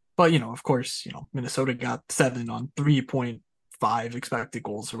 but of course, Minnesota got 7 on 3.5 5 expected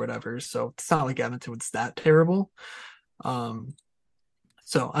goals or whatever. So it's not like Edmonton was that terrible. Um,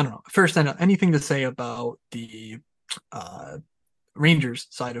 so I don't know. First, I know anything to say about the uh, Rangers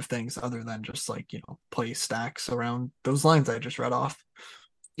side of things other than just like, play stacks around those lines I just read off.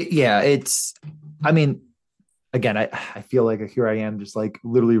 Yeah, I mean, again, I feel like here I am just like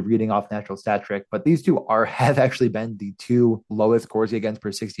literally reading off natural stat trick, but these two have actually been the two lowest Corsi against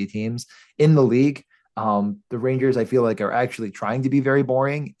per 60 teams in the league. The Rangers, I feel like, are actually trying to be very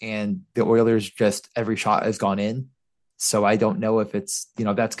boring, and the Oilers just every shot has gone in. So I don't know if that's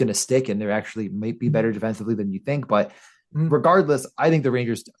going to stick, and they're actually might be better defensively than you think. But Mm, regardless, I think the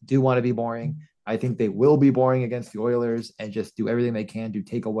Rangers do want to be boring. I think they will be boring against the Oilers and just do everything they can to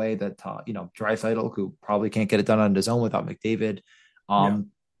take away that, Draisaitl, who probably can't get it done on his own without McDavid. yeah. Um,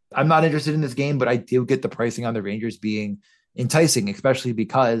 I'm not interested in this game, but I do get the pricing on the Rangers being enticing, especially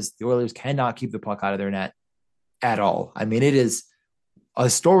because the Oilers cannot keep the puck out of their net at all. I mean, it is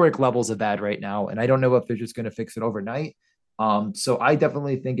historic levels of bad right now, and I don't know if they're just going to fix it overnight. So I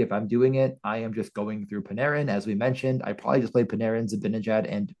definitely think if I'm doing it, I am just going through Panarin, as we mentioned. I probably just play Panarin, Zibanejad,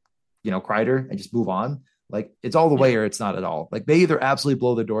 and Kreider, and just move on. Like it's all the way Yeah. or it's not at all. Like they either absolutely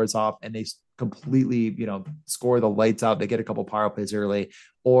blow the doors off and they completely, score the lights out. They get a couple power plays early,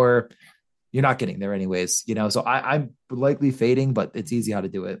 or you're not getting there anyways. So I'm likely fading, but it's easy how to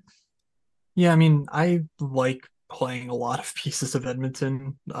do it. Yeah, I mean, I like playing a lot of pieces of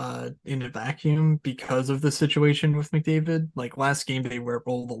Edmonton in a vacuum because of the situation with McDavid. Like last game they were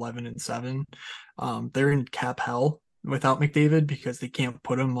rolled 11-7. They're in cap hell without McDavid because they can't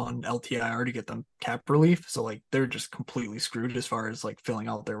put him on LTIR to get them cap relief. So like they're just completely screwed as far as like filling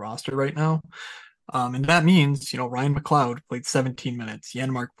out their roster right now. And that means, Ryan McLeod played 17 minutes.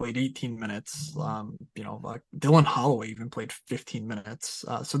 Janmark played 18 minutes. Dylan Holloway even played 15 minutes.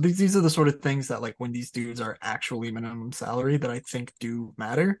 So these are the sort of things that, like, when these dudes are actually minimum salary, that I think do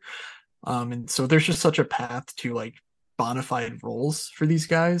matter. And so there's just such a path to, like, bona fide roles for these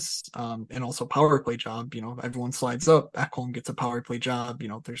guys. And also power play job. Everyone slides up. Ekholm gets a power play job.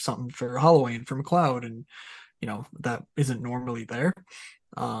 There's something for Holloway and for McLeod. And, that isn't normally there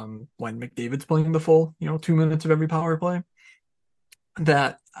when McDavid's playing the full, 2 minutes of every power play.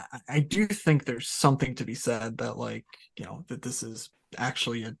 That I do think there's something to be said that, like, that this is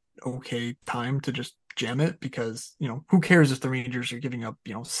actually an okay time to just jam it because, who cares if the Rangers are giving up,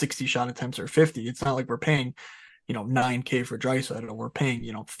 60 shot attempts or 50? It's not like we're paying, 9K for Draisaitl. We're paying,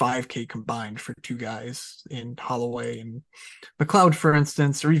 5K combined for two guys in Holloway and McLeod, for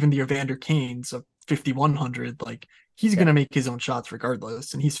instance, or even the Evander Kanes of 5,100. Like, he's going Yeah. to make his own shots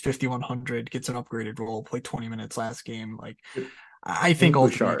regardless. And he's 5,100, gets an upgraded role, played 20 minutes last game. Like, I think And all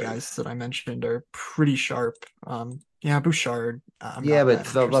three Bouchard. guys that I mentioned are pretty sharp. Yeah, Bouchard, I'm Yeah, not but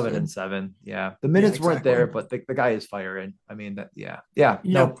that the 11 and interested. 7. Yeah. The Yeah, minutes weren't exactly. there, but the guy is firing. I mean, that, yeah. Yeah.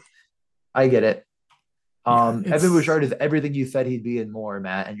 Yeah, No, I get it. yeah, Evan it's. Bouchard is everything you said he'd be and more,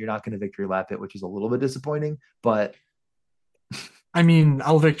 Matt, and you're not going to victory lap it, which is a little bit disappointing. But I mean,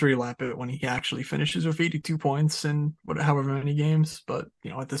 I'll victory lap it when he actually finishes with 82 points in however many games. But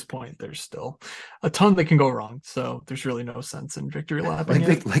at this point, there's still a ton that can go wrong. So there's really no sense in victory lapping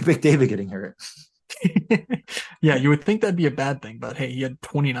it. like McDavid getting hurt. Yeah, you would think that'd be a bad thing, but hey, he had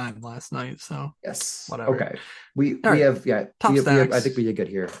 29 last night, so Yes. whatever. Okay. We All we right, have yeah top we have I think stacks, we did good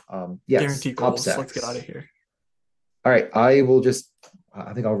here. Yes, guarantee top goals. Let's get out stacks. of here. All right, I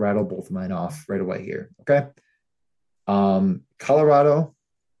think I'll rattle both of mine off right away here. Okay. Colorado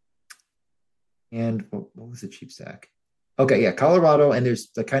and what was the cheap stack? Okay, yeah, Colorado, and there's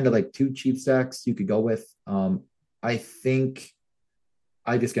the kind of like two cheap stacks you could go with. I think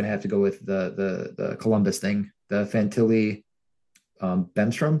I'm just gonna have to go with the Columbus thing, the Fantilli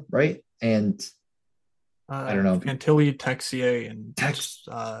Bemstrom, right? And I don't know. Fantilli, Texier, and Text.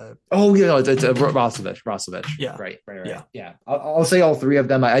 uh, Oh yeah, no, it's Rosovich. Rosovich. yeah, Right. yeah, Yeah, I'll say all three of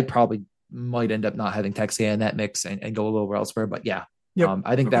them. I probably might end up not having Texia in that mix and go a little elsewhere. But yeah, yep.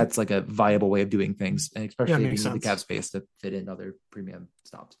 I think Okay, that's like a viable way of doing things, and yeah, especially if you makes need the cap sense. space to fit in other premium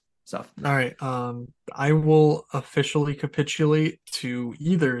stops stuff. All right. I will officially capitulate to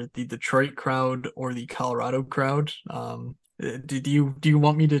either the Detroit crowd or the Colorado crowd. Do you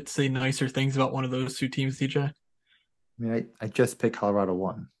want me to say nicer things about one of those two teams, DJ? I mean, I just picked Colorado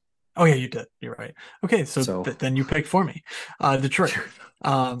one, Oh yeah, you did. You're right. Okay, so so then you picked for me. Detroit.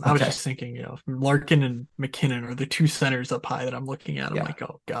 I was okay. just thinking, Larkin and McKinnon are the two centers up high that I'm looking at. I'm Yeah, like,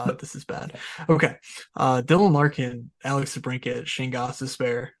 oh God, but this is bad. okay. Okay. Dylan Larkin, Alex DeBrincat, Shane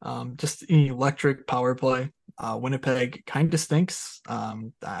Gostisbehere, just an electric power play. Winnipeg kind of stinks.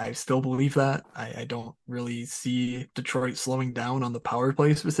 I still believe that. I don't really see Detroit slowing down on the power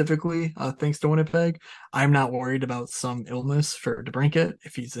play specifically, thanks to Winnipeg. I'm not worried about some illness for DeBrincat.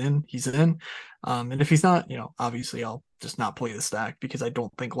 If he's in, he's in. And if he's not, obviously I'll just not play the stack because I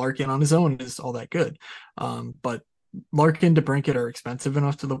don't think Larkin on his own is all that good. But Larkin, DeBrincat are expensive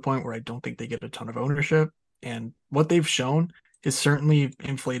enough to the point where I don't think they get a ton of ownership. And what they've shown is certainly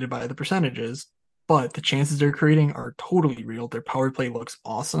inflated by the percentages, but the chances they're creating are totally real. Their power play looks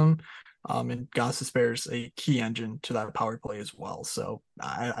awesome. And Gossesbear's a key engine to that power play as well. So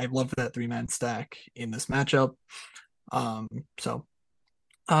I love that 3-man stack in this matchup. Um, so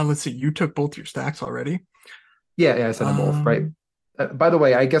let's see, you took both your stacks already. Yeah, I said them both, right? Um, By the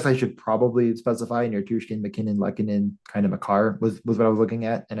way, I guess I should probably specify Nurtushkin, McKinnon, Lehkonen, kind of Makar was what I was looking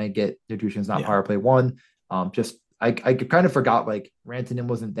at, and I get Nurtushkin's not yeah. power play one. Just I kind of forgot like Rantanen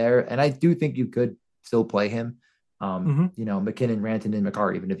wasn't there, and I do think you could still play him. Hmm. McKinnon, Rantanen,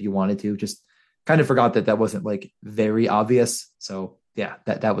 Makar, even if you wanted to. Just kind of forgot that wasn't like very obvious. So yeah,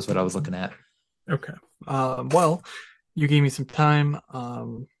 that was what I was looking at. Okay. Well, you gave me some time.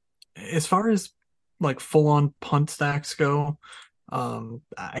 As far as like full on punt stacks go,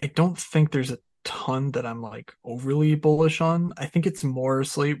 I don't think there's a ton that I'm like overly bullish on. I think it's more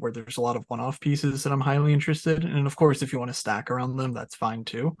Slate where there's a lot of one-off pieces that I'm highly interested in. And of course, if you want to stack around them, that's fine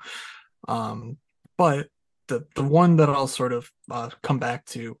too. Um, but the one that I'll sort of come back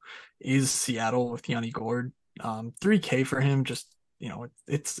to is Seattle with Yanni Gord. 3K for him, just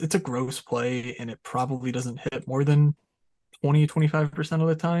it's a gross play, and it probably doesn't hit more than 20-25% of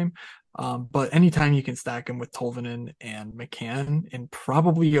the time. But anytime you can stack him with Tolvanen and McCann and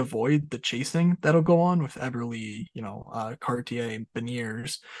probably avoid the chasing that'll go on with Eberle, Cartier,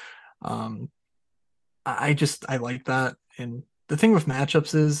 Beniers. Um, I like that. And the thing with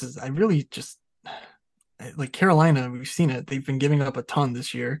matchups is I really just like Carolina, we've seen it. They've been giving up a ton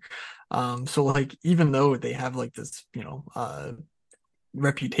this year. So like even though they have like this,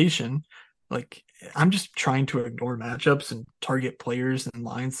 reputation, like I'm just trying to ignore matchups and target players and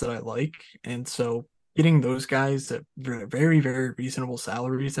lines that I like. And so getting those guys at very, very reasonable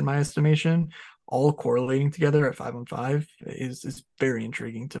salaries in my estimation, all correlating together at 5-on-5 is very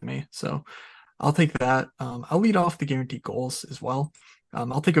intriguing to me. So I'll take that. I'll lead off the guaranteed goals as well.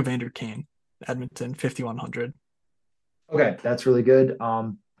 I'll take Evander Kane, Edmonton, 5,100. Okay, that's really good.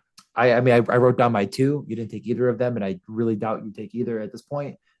 I wrote down my two. You didn't take either of them, and I really doubt you take either at this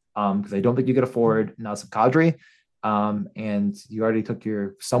point because I don't think you could afford Nassim Kadri. And you already took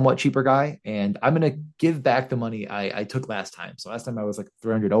your somewhat cheaper guy, and I'm gonna give back the money I took last time. So last time I was like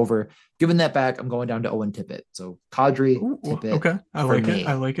 300 over. Giving that back, I'm going down to Owen Tippett. So Kadri, Ooh, Tippett okay. I for like it.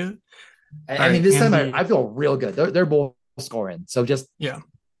 I me. like it. All I mean, right. this And time the I feel real good. They're both scoring. So just yeah.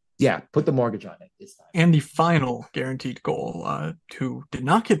 yeah, put the mortgage on it this time. And the final guaranteed goal, who did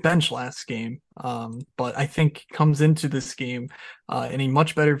not get benched last game, but I think comes into this game in a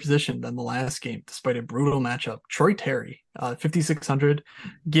much better position than the last game, despite a brutal matchup. Troy Terry, 5,600.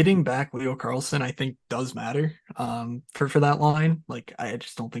 Getting back Leo Carlson, I think, does matter for that line. Like, I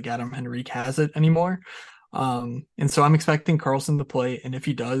just don't think Adam Henrique has it anymore. And so I'm expecting Carlson to play. And if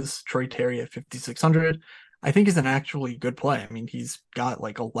he does, Troy Terry at 5,600. I think is an actually good play. I mean, he's got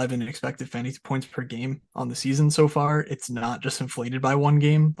like 11 expected fantasy points per game on the season so far. It's not just inflated by one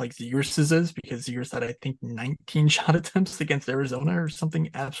game like Zegers is, because Zegers had, I think, 19 shot attempts against Arizona or something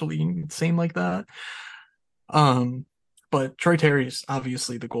absolutely insane like that. Um, but Troy Terry is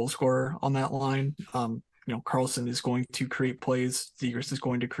obviously the goal scorer on that line. Carlson is going to create plays. Zegers is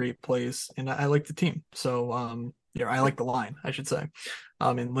going to create plays, and I like the team. So, I like the line, I should say,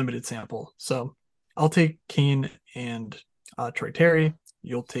 in limited sample. So I'll take Kane and Troy Terry.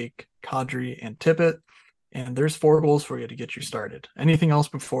 You'll take Kadri and Tippett. And there's 4 goals for you to get you started. Anything else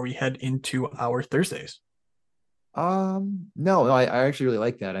before we head into our Thursdays? No, I actually really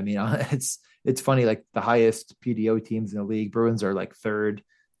like that. I mean, it's funny, like the highest PDO teams in the league, Bruins are like third.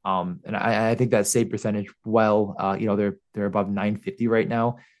 And I think that save percentage, well, they're above 950 right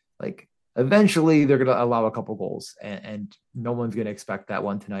now. Like eventually they're gonna allow a couple goals, and no one's gonna expect that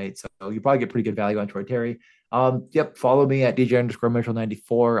one tonight. So you probably get pretty good value on Troy Terry. Yep, follow me at DJ underscore Mitchell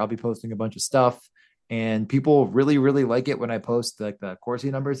 94. I'll be posting a bunch of stuff. And people really, really like it when I post like the Corsi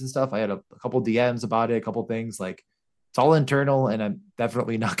numbers and stuff. I had a couple DMs about it, a couple things like it's all internal, and I'm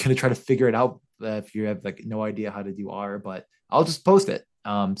definitely not going to try to figure it out if you have like no idea how to do R, but I'll just post it.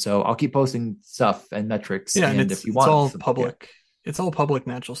 So I'll keep posting stuff and metrics, Yeah, and and it's if you it's want all some, yeah, public. it's all public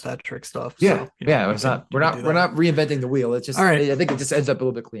natural stat trick stuff. Yeah, So, yeah. you It's can not. you can do We're that. not reinventing the wheel. It's All just. right. I think it just ends up a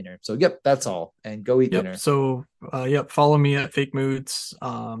little bit cleaner. So, yep, that's all. And go eat Yep. dinner. So, yep. Follow me at Fake Moods.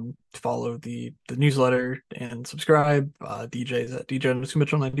 Follow the newsletter and subscribe. DJ's at DJ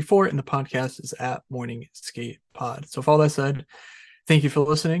Mitchell 94, and the podcast is at Morning Skate Pod. So, with all that said, thank you for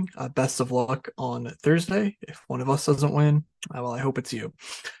listening. Best of luck on Thursday. If one of us doesn't win, well, I hope it's you.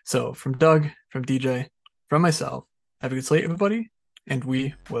 So, from Doug, from DJ, from myself, have a good slate, everybody, and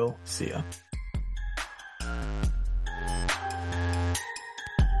we will see ya.